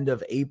end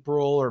of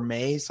April or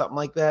May, something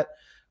like that.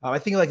 I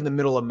think like in the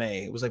middle of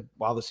May. It was like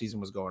while the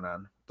season was going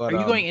on. But are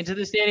you going into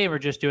the stadium or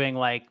just doing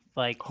like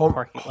Home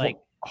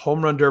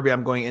Run Derby?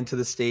 I'm going into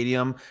the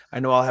stadium.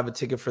 I know I'll have a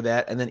ticket for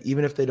that, and then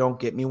even if they don't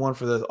get me one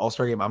for the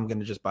All-Star game, I'm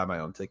gonna just buy my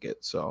own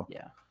ticket. So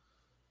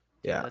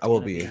yeah, I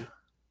will be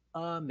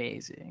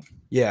amazing.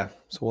 Yeah,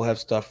 so we'll have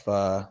stuff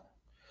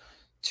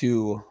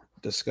to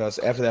discuss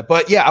after that.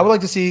 But yeah, I would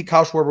like to see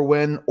Kyle Schwarber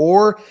win,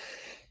 or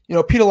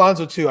Pete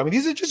Alonso too. I mean,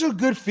 these are just a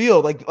good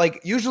field.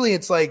 Like usually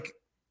it's like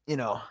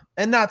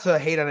and not to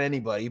hate on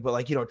anybody, but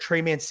like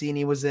Trey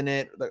Mancini was in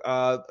it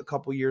a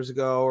couple years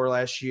ago or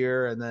last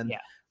year, and then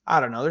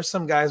I don't know. There's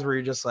some guys where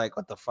you're just like,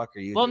 what the fuck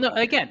are you? Well, no,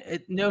 again,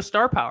 no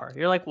star power.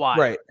 You're like, why?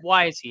 Right?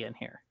 Why is he in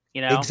here?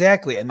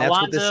 Exactly, and that's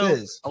what this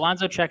is.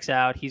 Alonso checks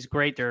out. He's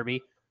great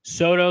derby.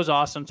 Soto's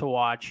awesome to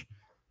watch.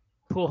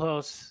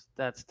 Pujols,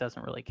 that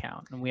doesn't really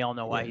count, and we all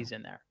know why he's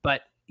in there.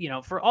 But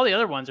for all the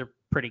other ones are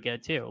pretty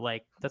good too.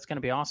 Like that's going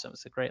to be awesome.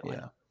 It's a great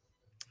lineup.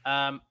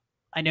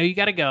 I know you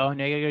got to go. I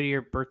know you got to go to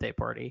your birthday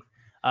party.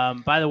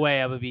 By the way,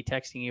 I would be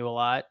texting you a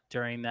lot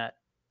during that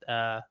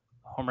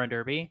home run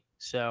derby,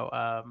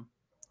 so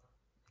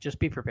just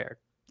be prepared.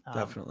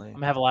 Definitely, I'm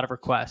gonna have a lot of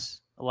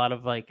requests. I want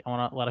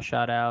a lot of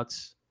shout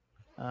outs.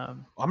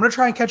 I'm going to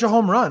try and catch a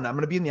home run. I'm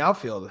going to be in the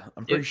outfield.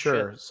 I'm pretty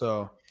sure.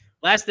 So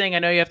last thing, I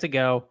know you have to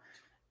go.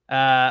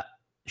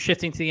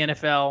 Shifting to the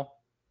NFL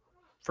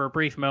for a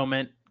brief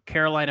moment,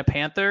 Carolina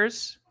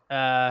Panthers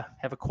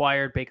have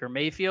acquired Baker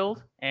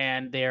Mayfield,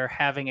 and they're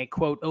having a,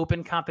 quote,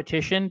 open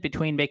competition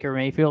between Baker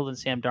Mayfield and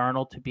Sam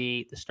Darnold to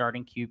be the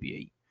starting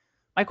QB.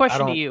 My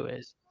question to you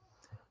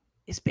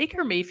is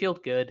Baker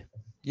Mayfield good?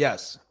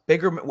 Yes.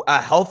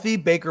 A healthy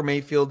Baker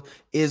Mayfield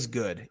is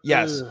good.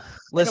 Yes. Ugh,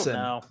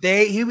 Listen,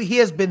 he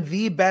has been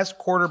the best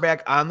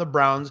quarterback on the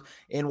Browns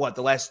in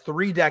the last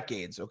 3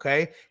 decades.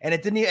 Okay. And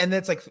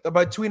that's like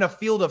between a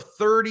field of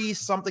 30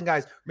 something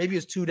guys, maybe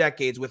it's 2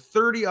 decades with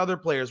 30 other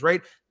players,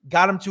 right?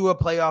 Got him to a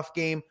playoff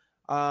game.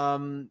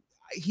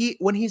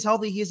 When he's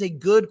healthy, he is a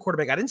good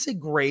quarterback. I didn't say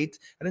great,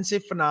 I didn't say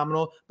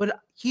phenomenal, but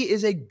he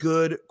is a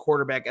good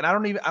quarterback. And I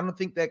don't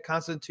think that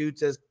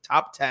constitutes as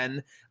top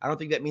 10. I don't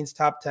think that means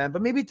top 10,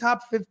 but maybe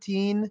top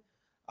 15,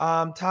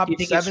 top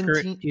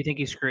 17. Do you think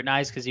he's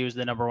scrutinized because he was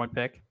the number 1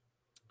 pick?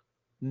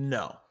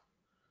 No,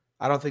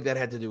 I don't think that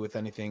had to do with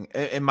anything,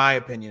 in my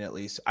opinion, at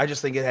least. I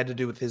just think it had to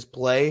do with his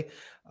play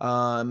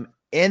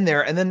in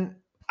there. And then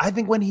I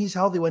think when he's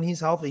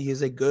healthy,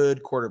 he's a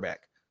good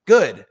quarterback.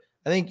 Good.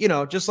 I think,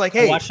 just like,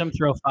 hey. I watched him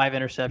throw 5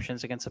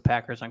 interceptions against the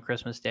Packers on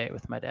Christmas Day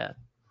with my dad.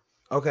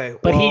 Okay.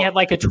 But he had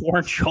like a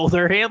torn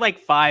shoulder. He had like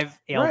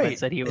 5 ailments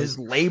that he was. His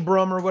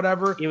labrum or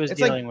whatever. He was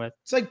dealing with.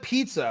 It's like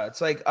pizza.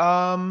 It's like,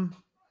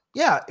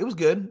 yeah, it was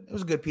good. It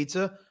was a good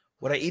pizza.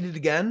 Would I eat it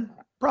again?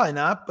 Probably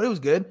not, but it was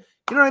good.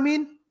 You know what I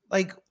mean?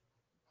 Like,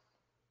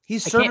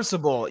 he's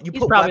serviceable. He's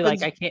probably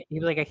weapons. I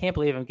can't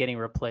believe I'm getting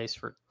replaced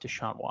for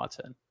Deshaun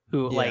Watson,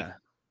 who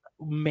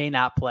may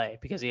not play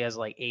because he has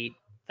like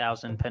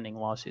 8,000 pending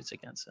lawsuits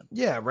against him.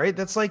 Yeah, right.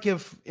 That's like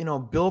if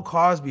Bill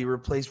Cosby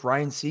replaced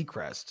Ryan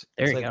Seacrest.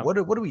 It's like, what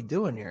are we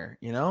doing here?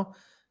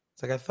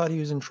 It's like I thought he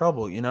was in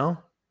trouble.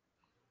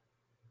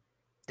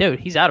 Dude,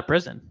 he's out of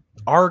prison.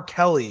 R.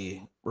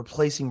 Kelly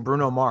replacing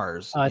Bruno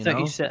Mars. I thought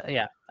you said,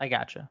 yeah, I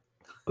gotcha.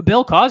 But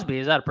Bill Cosby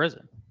is out of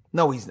prison.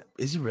 No, is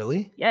he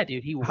really? Yeah,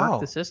 dude, he worked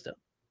the system.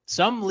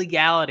 Some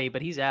legality,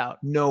 but he's out.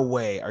 No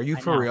way. Are you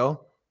for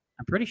real?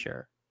 I'm pretty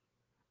sure.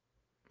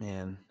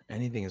 Man,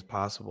 anything is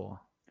possible.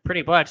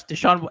 Pretty much.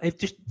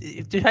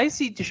 Did I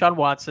see Deshaun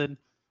Watson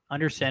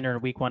under center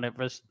in week 1 of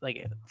us,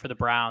 like for the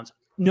Browns,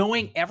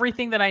 knowing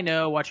everything that I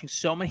know, watching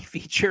so many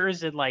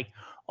features and like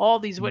all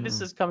these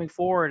witnesses coming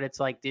forward, it's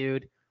like,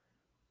 dude,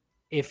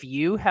 if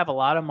you have a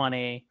lot of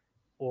money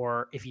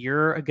or if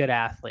you're a good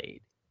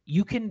athlete,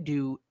 you can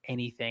do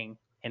anything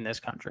in this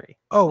country.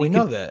 Oh, we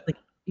know that. Like,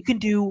 you can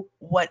do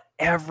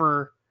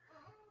whatever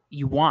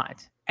you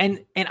want. And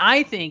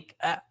I think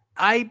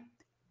I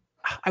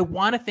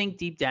want to think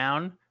deep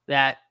down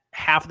that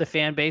half of the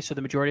fan base or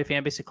the majority of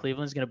fan base of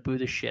Cleveland is going to boo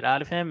the shit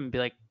out of him and be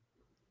like,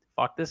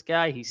 fuck this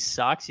guy. He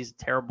sucks. He's a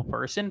terrible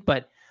person.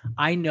 But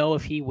I know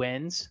if he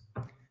wins,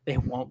 they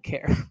won't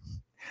care.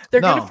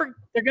 They're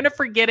going to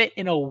forget it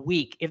in a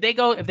week. If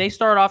they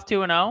start off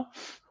 2-0,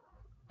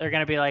 they're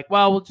going to be like,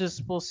 well,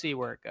 we'll see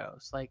where it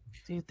goes. Like,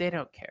 dude, they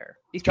don't care.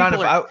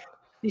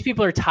 These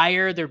people are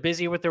tired. They're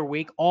busy with their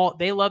week.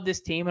 They love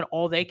this team, and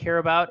all they care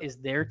about is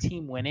their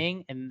team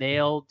winning, and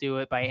they'll do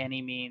it by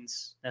any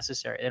means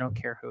necessary. They don't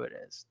care who it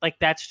is. Like,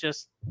 that's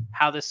just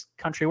how this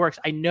country works.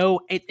 I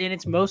know it, and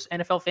it's most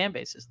NFL fan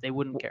bases. They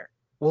wouldn't care.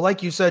 Well,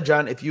 like you said,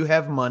 John, if you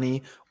have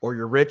money or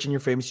you're rich and you're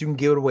famous, you can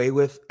get away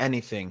with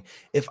anything.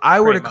 If I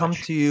were to come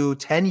to you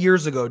 10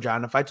 years ago,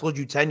 John, if I told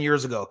you 10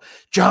 years ago,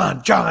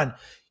 John,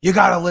 you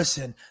got to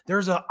listen.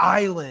 There's an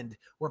island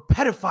where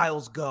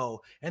pedophiles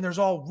go, and there's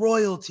all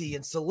royalty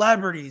and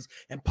celebrities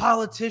and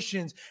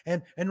politicians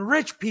and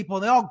rich people.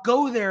 And they all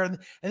go there and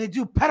they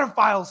do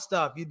pedophile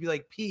stuff. You'd be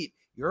like, Pete,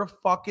 you're a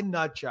fucking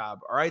nut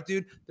job. All right,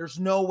 dude. There's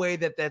no way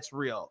that that's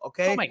real.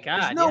 Okay. Oh my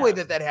God. There's no way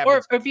that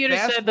happens. Or if you'd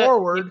have said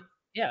forward.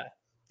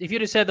 If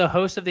you'd have said the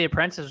host of The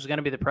Apprentice was going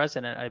to be the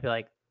president, I'd be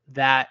like,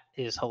 that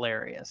is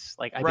hilarious.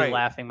 Like, I'd be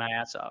laughing my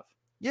ass off.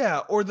 Yeah.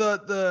 Or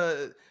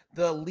the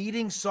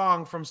leading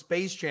song from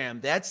Space Jam,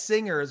 that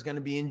singer is going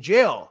to be in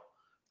jail.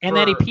 And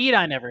then he peed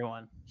on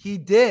everyone. He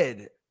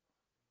did.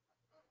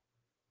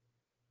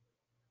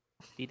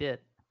 He did.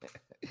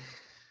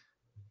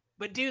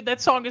 But dude, that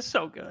song is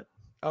so good.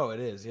 Oh, it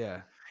is.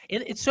 Yeah.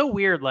 It's so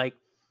weird. Like,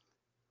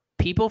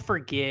 people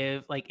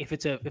forgive, like if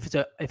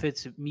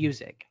it's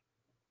music,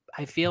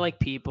 I feel like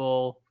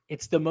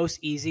it's the most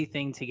easy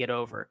thing to get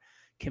over.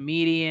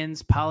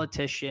 Comedians,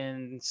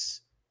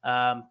 politicians,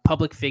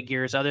 public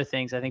figures, other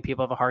things, I think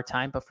people have a hard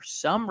time. But for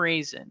some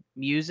reason,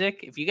 music,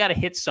 if you got a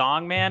hit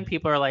song, man,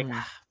 people are like,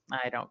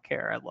 I don't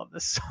care. I love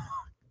this song.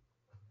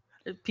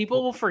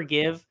 People will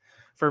forgive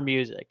for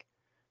music,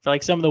 for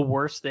like some of the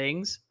worst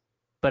things.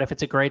 But if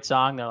it's a great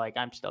song, they're like,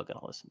 I'm still going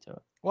to listen to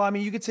it. Well, I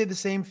mean, you could say the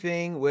same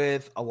thing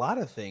with a lot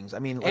of things. I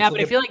mean, yeah, but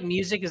I feel like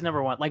music is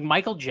number one. Like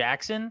Michael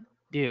Jackson,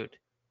 dude,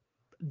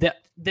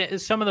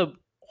 some of the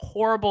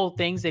horrible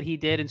things that he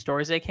did and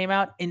stories that came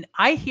out. And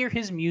I hear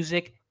his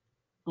music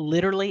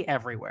literally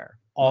everywhere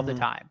all the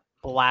time,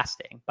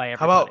 blasting by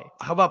everybody.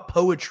 How about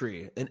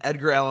poetry and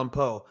Edgar Allan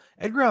Poe?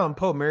 Edgar Allan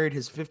Poe married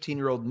his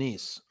 15-year-old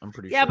niece, I'm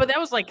pretty sure. Yeah, but that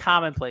was like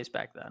commonplace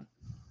back then.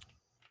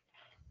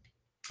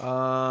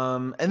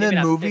 And maybe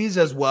then movies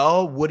 50. As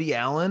well. Woody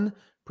Allen,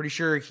 pretty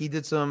sure he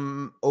did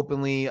some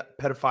openly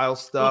pedophile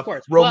stuff.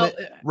 Well,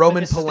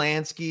 Roman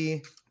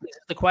Polanski. This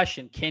is the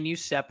question: can you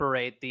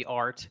separate the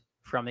art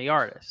from the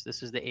artist?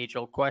 This is the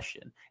age-old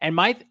question. And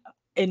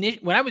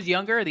when I was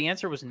younger, the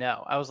answer was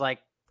no. I was like,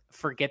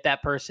 forget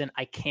that person.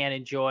 I can't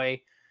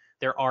enjoy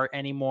their art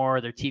anymore,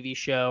 their TV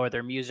show or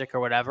their music or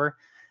whatever.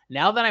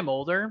 Now that I'm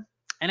older,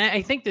 and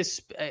I think this,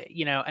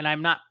 and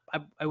I'm not,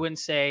 I wouldn't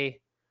say,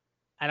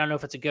 I don't know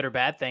if it's a good or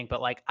bad thing,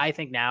 but like, I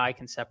think now I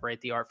can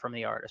separate the art from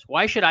the artist.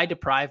 Why should I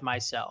deprive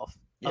myself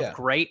of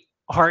great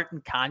art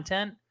and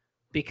content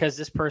because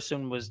this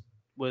person was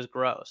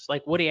gross?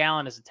 Like Woody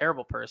Allen is a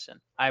terrible person.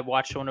 I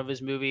watched one of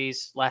his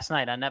movies last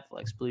night on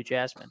Netflix, Blue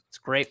Jasmine. It's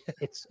great.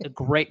 It's a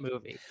great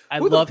movie.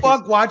 Who the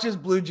fuck watches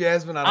Blue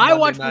Jasmine on a Monday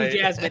watch night?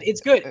 Blue Jasmine.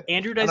 It's good.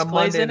 Andrew Dice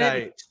Clay's in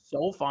it. It's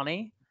so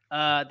funny.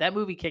 That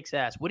movie kicks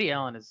ass. Woody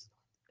Allen is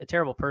a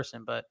terrible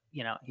person, but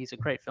he's a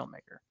great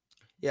filmmaker.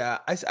 Yeah,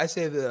 I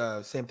say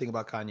the same thing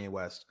about Kanye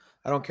West.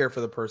 I don't care for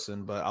the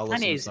person, but I'll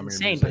listen to some of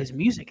your music. But his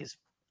music is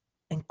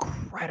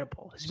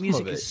incredible. His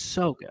music is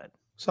so good.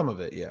 Some of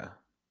it, yeah.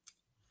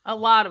 A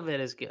lot of it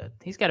is good.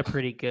 He's got a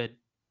pretty good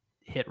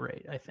hit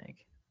rate, I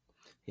think.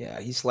 Yeah,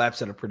 he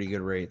slaps at a pretty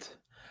good rate.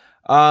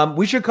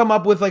 We should come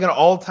up with like an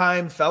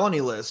all-time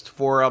felony list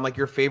for like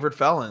your favorite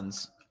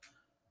felons.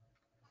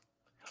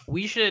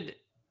 We should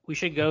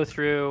go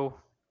through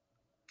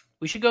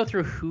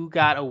who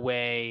got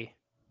away.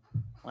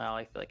 Well,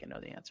 I feel like I know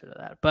the answer to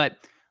that. But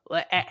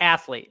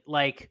athlete,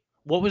 like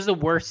what was the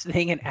worst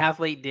thing an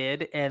athlete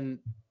did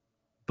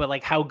but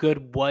like how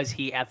good was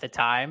he at the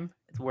time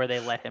where they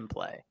let him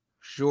play?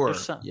 Sure.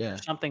 There's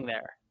something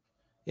there.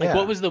 Like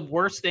what was the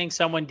worst thing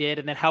someone did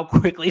and then how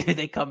quickly did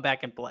they come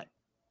back and play?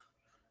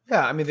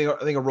 Yeah, I mean I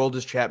think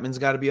Aroldis Chapman's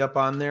got to be up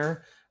on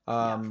there.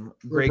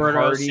 Greg Roberto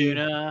Hardy,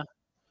 Osuna.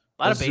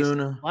 A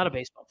lot of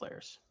baseball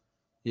players.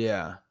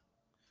 Yeah.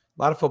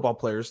 A lot of football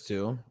players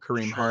too.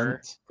 Kareem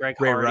Hunt, Greg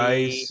Ray Hardy,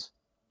 Rice,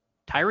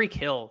 Tyreek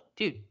Hill.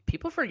 Dude,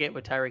 people forget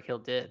what Tyreek Hill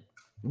did.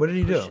 What did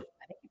he do? I think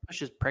he pushed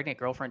his pregnant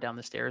girlfriend down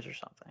the stairs or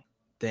something.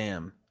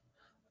 Damn.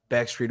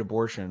 Backstreet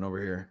abortion over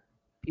here.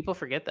 People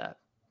forget that.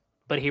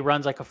 But he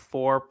runs like a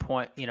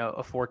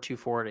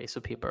 4.240.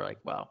 So people are like,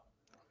 well,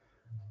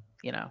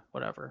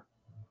 whatever.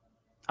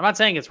 I'm not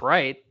saying it's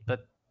right,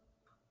 but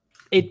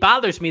it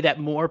bothers me that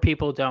more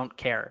people don't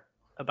care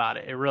about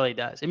it. It really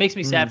does. It makes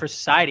me sad for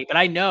society, but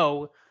I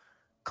know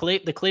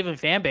the Cleveland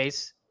fan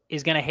base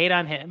is going to hate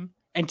on him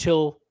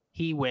until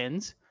he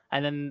wins.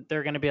 And then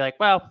they're going to be like,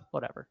 well,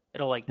 whatever.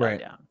 It'll like die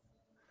down,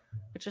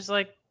 which is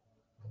like,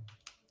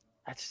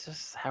 that's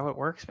just how it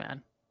works,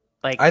 man.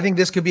 Like, I think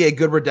this could be a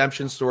good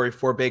redemption story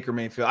for Baker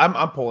Mayfield.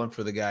 I'm pulling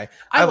for the guy.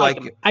 I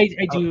like him.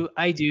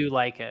 I do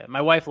like it.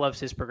 My wife loves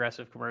his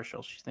progressive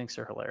commercials. She thinks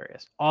they're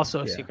hilarious.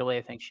 Also, secretly,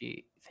 I think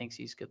she thinks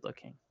he's good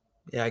looking.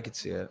 Yeah, I could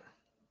see it.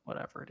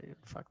 Whatever, dude.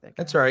 Fuck that guy.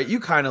 That's all right. You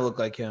kind of look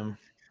like him.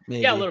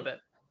 Maybe. Yeah, a little bit.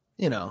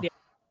 Yeah,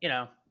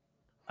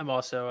 I'm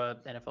also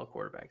an NFL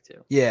quarterback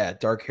too. Yeah,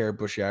 dark hair,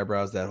 bushy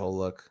eyebrows, that whole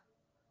look.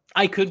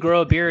 I could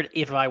grow a beard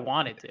if I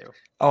wanted to.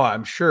 Oh,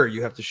 I'm sure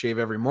you have to shave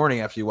every morning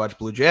after you watch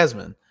Blue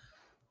Jasmine.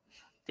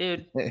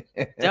 Dude,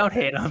 don't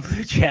hate on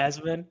Blue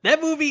Jasmine.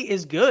 That movie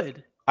is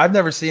good. I've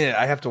never seen it.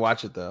 I have to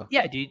watch it though.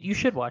 Yeah, dude, you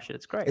should watch it.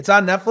 It's great. It's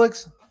on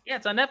Netflix? Yeah,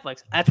 it's on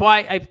Netflix. That's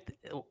why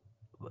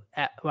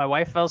my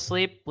wife fell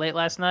asleep late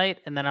last night,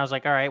 and then I was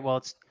like, all right,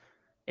 well,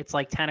 it's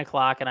like 10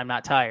 o'clock, and I'm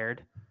not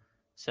tired.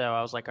 So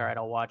I was like, all right,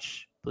 I'll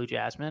watch Blue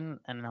Jasmine.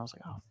 And then I was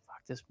like, oh,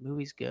 fuck, this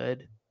movie's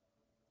good.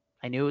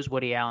 I knew it was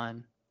Woody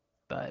Allen,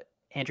 but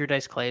Andrew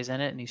Dice Clay's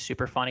in it, and he's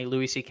super funny.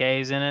 Louis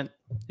C.K. is in it.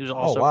 He was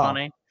also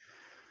funny.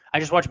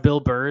 I just watched Bill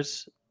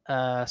Burr's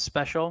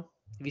special.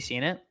 Have you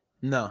seen it?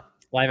 No.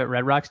 Live at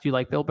Red Rocks. Do you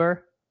like Bill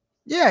Burr?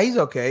 Yeah, he's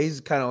okay. He's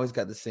kind of always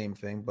got the same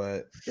thing,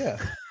 but yeah.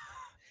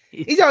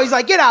 He's always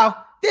like,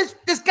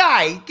 this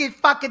guy get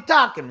fucking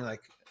talking.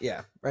 Like,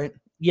 yeah, right?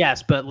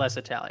 Yes, but less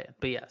Italian.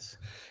 But yes,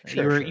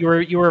 sure.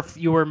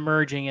 You were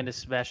merging into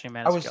Sebastian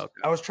Maniscalco.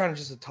 I was trying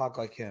to talk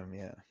like him.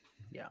 Yeah,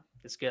 yeah,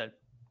 it's good.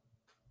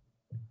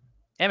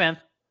 Hey, man.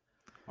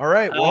 All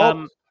right.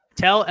 Well,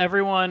 tell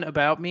everyone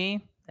about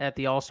me at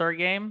the All-Star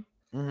game.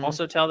 Mm-hmm.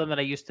 Also, tell them that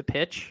I used to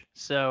pitch.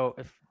 So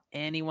if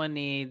anyone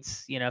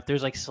needs, if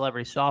there's like a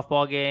celebrity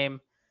softball game,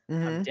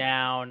 I'm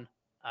down.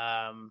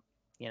 I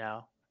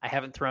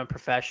haven't thrown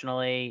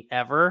professionally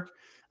ever.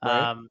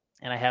 Right.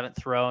 And I haven't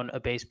thrown a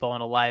baseball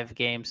in a live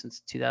game since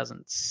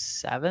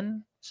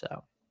 2007.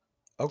 So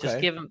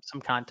just give them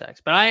some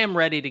context. But I am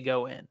ready to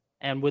go in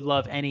and would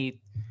love any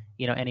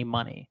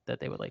money that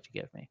they would like to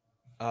give me.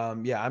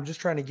 Yeah, I'm just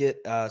trying to get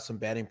some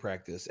batting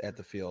practice at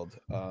the field.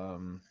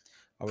 You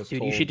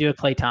should do a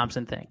Klay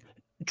Thompson thing.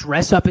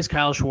 Dress up as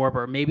Kyle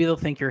Schwarber. Maybe they'll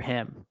think you're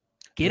him.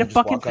 Get a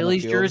fucking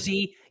Phillies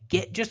jersey.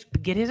 Get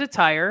his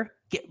attire.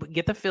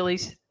 Get the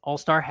Phillies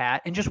All-Star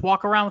hat and just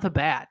walk around with a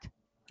bat.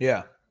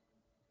 Yeah.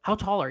 How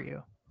tall are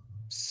you?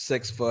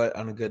 6 foot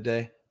on a good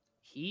day.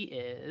 He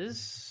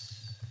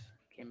is.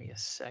 Give me a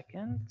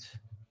second.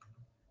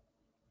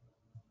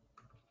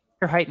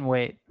 Your height and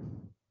weight.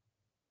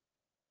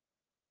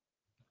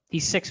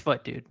 He's 6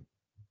 foot, dude.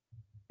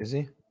 Is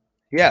he?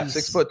 Yeah,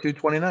 6 foot,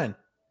 229.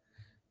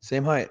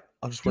 Same height.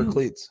 I'll just wear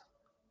cleats.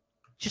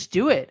 Just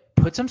do it.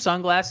 Put some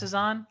sunglasses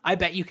on. I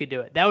bet you could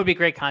do it. That would be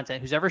great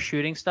content. Who's ever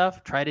shooting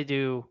stuff, try to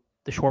do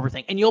the Schwarber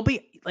thing. And you'll be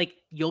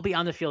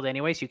on the field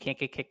anyway, so you can't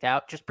get kicked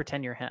out. Just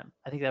pretend you're him.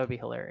 I think that would be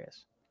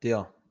hilarious.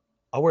 Deal.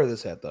 I'll wear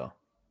this hat though.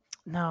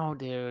 No,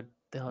 dude.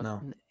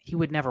 No. He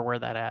would never wear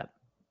that hat.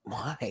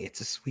 Why?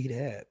 It's a sweet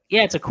hat.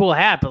 Yeah, it's a cool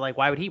hat, but like,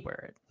 why would he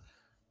wear it?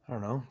 I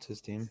don't know. It's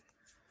his team.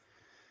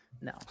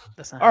 No,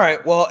 that's not. All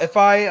right. Well, if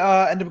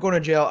I end up going to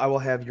jail, I will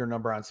have your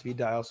number on speed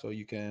dial so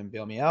you can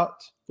bail me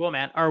out. Cool,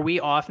 man. Are we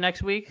off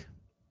next week?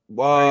 You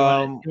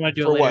want to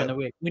do it later in the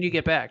week when you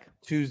get back?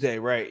 Tuesday,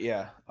 right?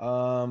 Yeah.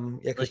 Yeah,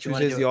 because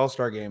Tuesday's the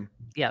All-Star game.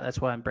 Yeah, that's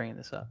why I'm bringing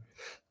this up.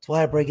 That's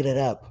why I'm bringing it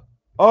up.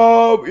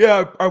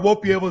 Yeah, I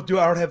won't be able to do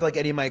it. I don't have like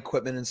any of my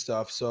equipment and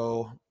stuff,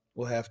 so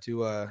we'll have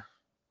to.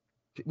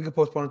 We can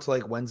postpone it to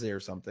like Wednesday or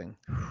something.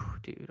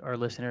 Dude, our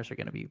listeners are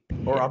gonna be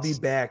pissed. Or I'll be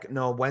back.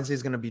 No,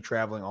 Wednesday's gonna be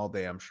traveling all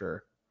day, I'm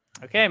sure.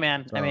 Okay,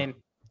 man. So, I mean,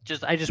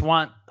 I just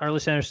want our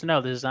listeners to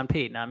know this is on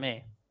Pete, not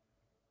me.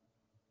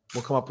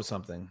 We'll come up with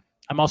something.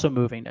 I'm also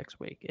moving next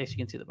week. As you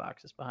can see the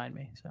boxes behind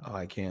me. So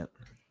I can't.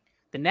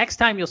 The next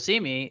time you'll see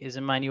me is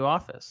in my new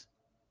office.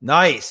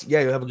 Nice.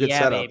 Yeah, you'll have a good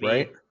setup, baby.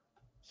 Right?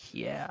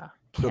 Yeah.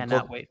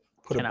 Cannot wait.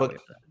 Put a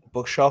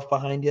bookshelf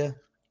behind you.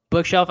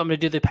 Bookshelf. I'm gonna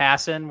do the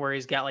passing where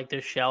he's got like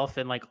this shelf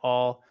and like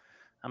all.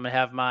 I'm gonna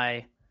have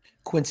my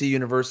Quincy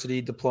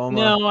University diploma.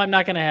 No, I'm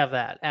not gonna have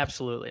that.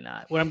 Absolutely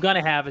not. What I'm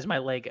gonna have is my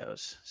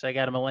Legos. So I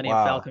got a Millennium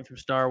Falcon from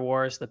Star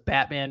Wars, the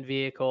Batman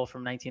vehicle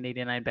from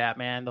 1989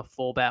 Batman, the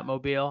full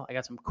Batmobile. I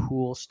got some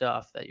cool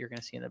stuff that you're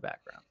gonna see in the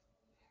background.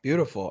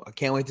 Beautiful. I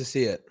can't wait to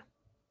see it.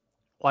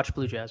 Watch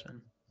Blue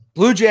Jasmine.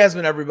 Blue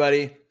Jasmine,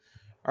 everybody.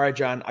 All right,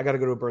 John. I gotta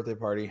go to a birthday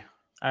party.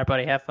 All right,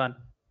 buddy. Have fun.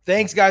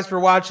 Thanks, guys, for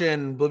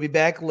watching. We'll be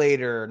back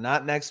later.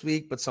 Not next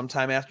week, but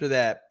sometime after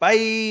that.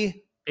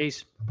 Bye.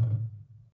 Peace.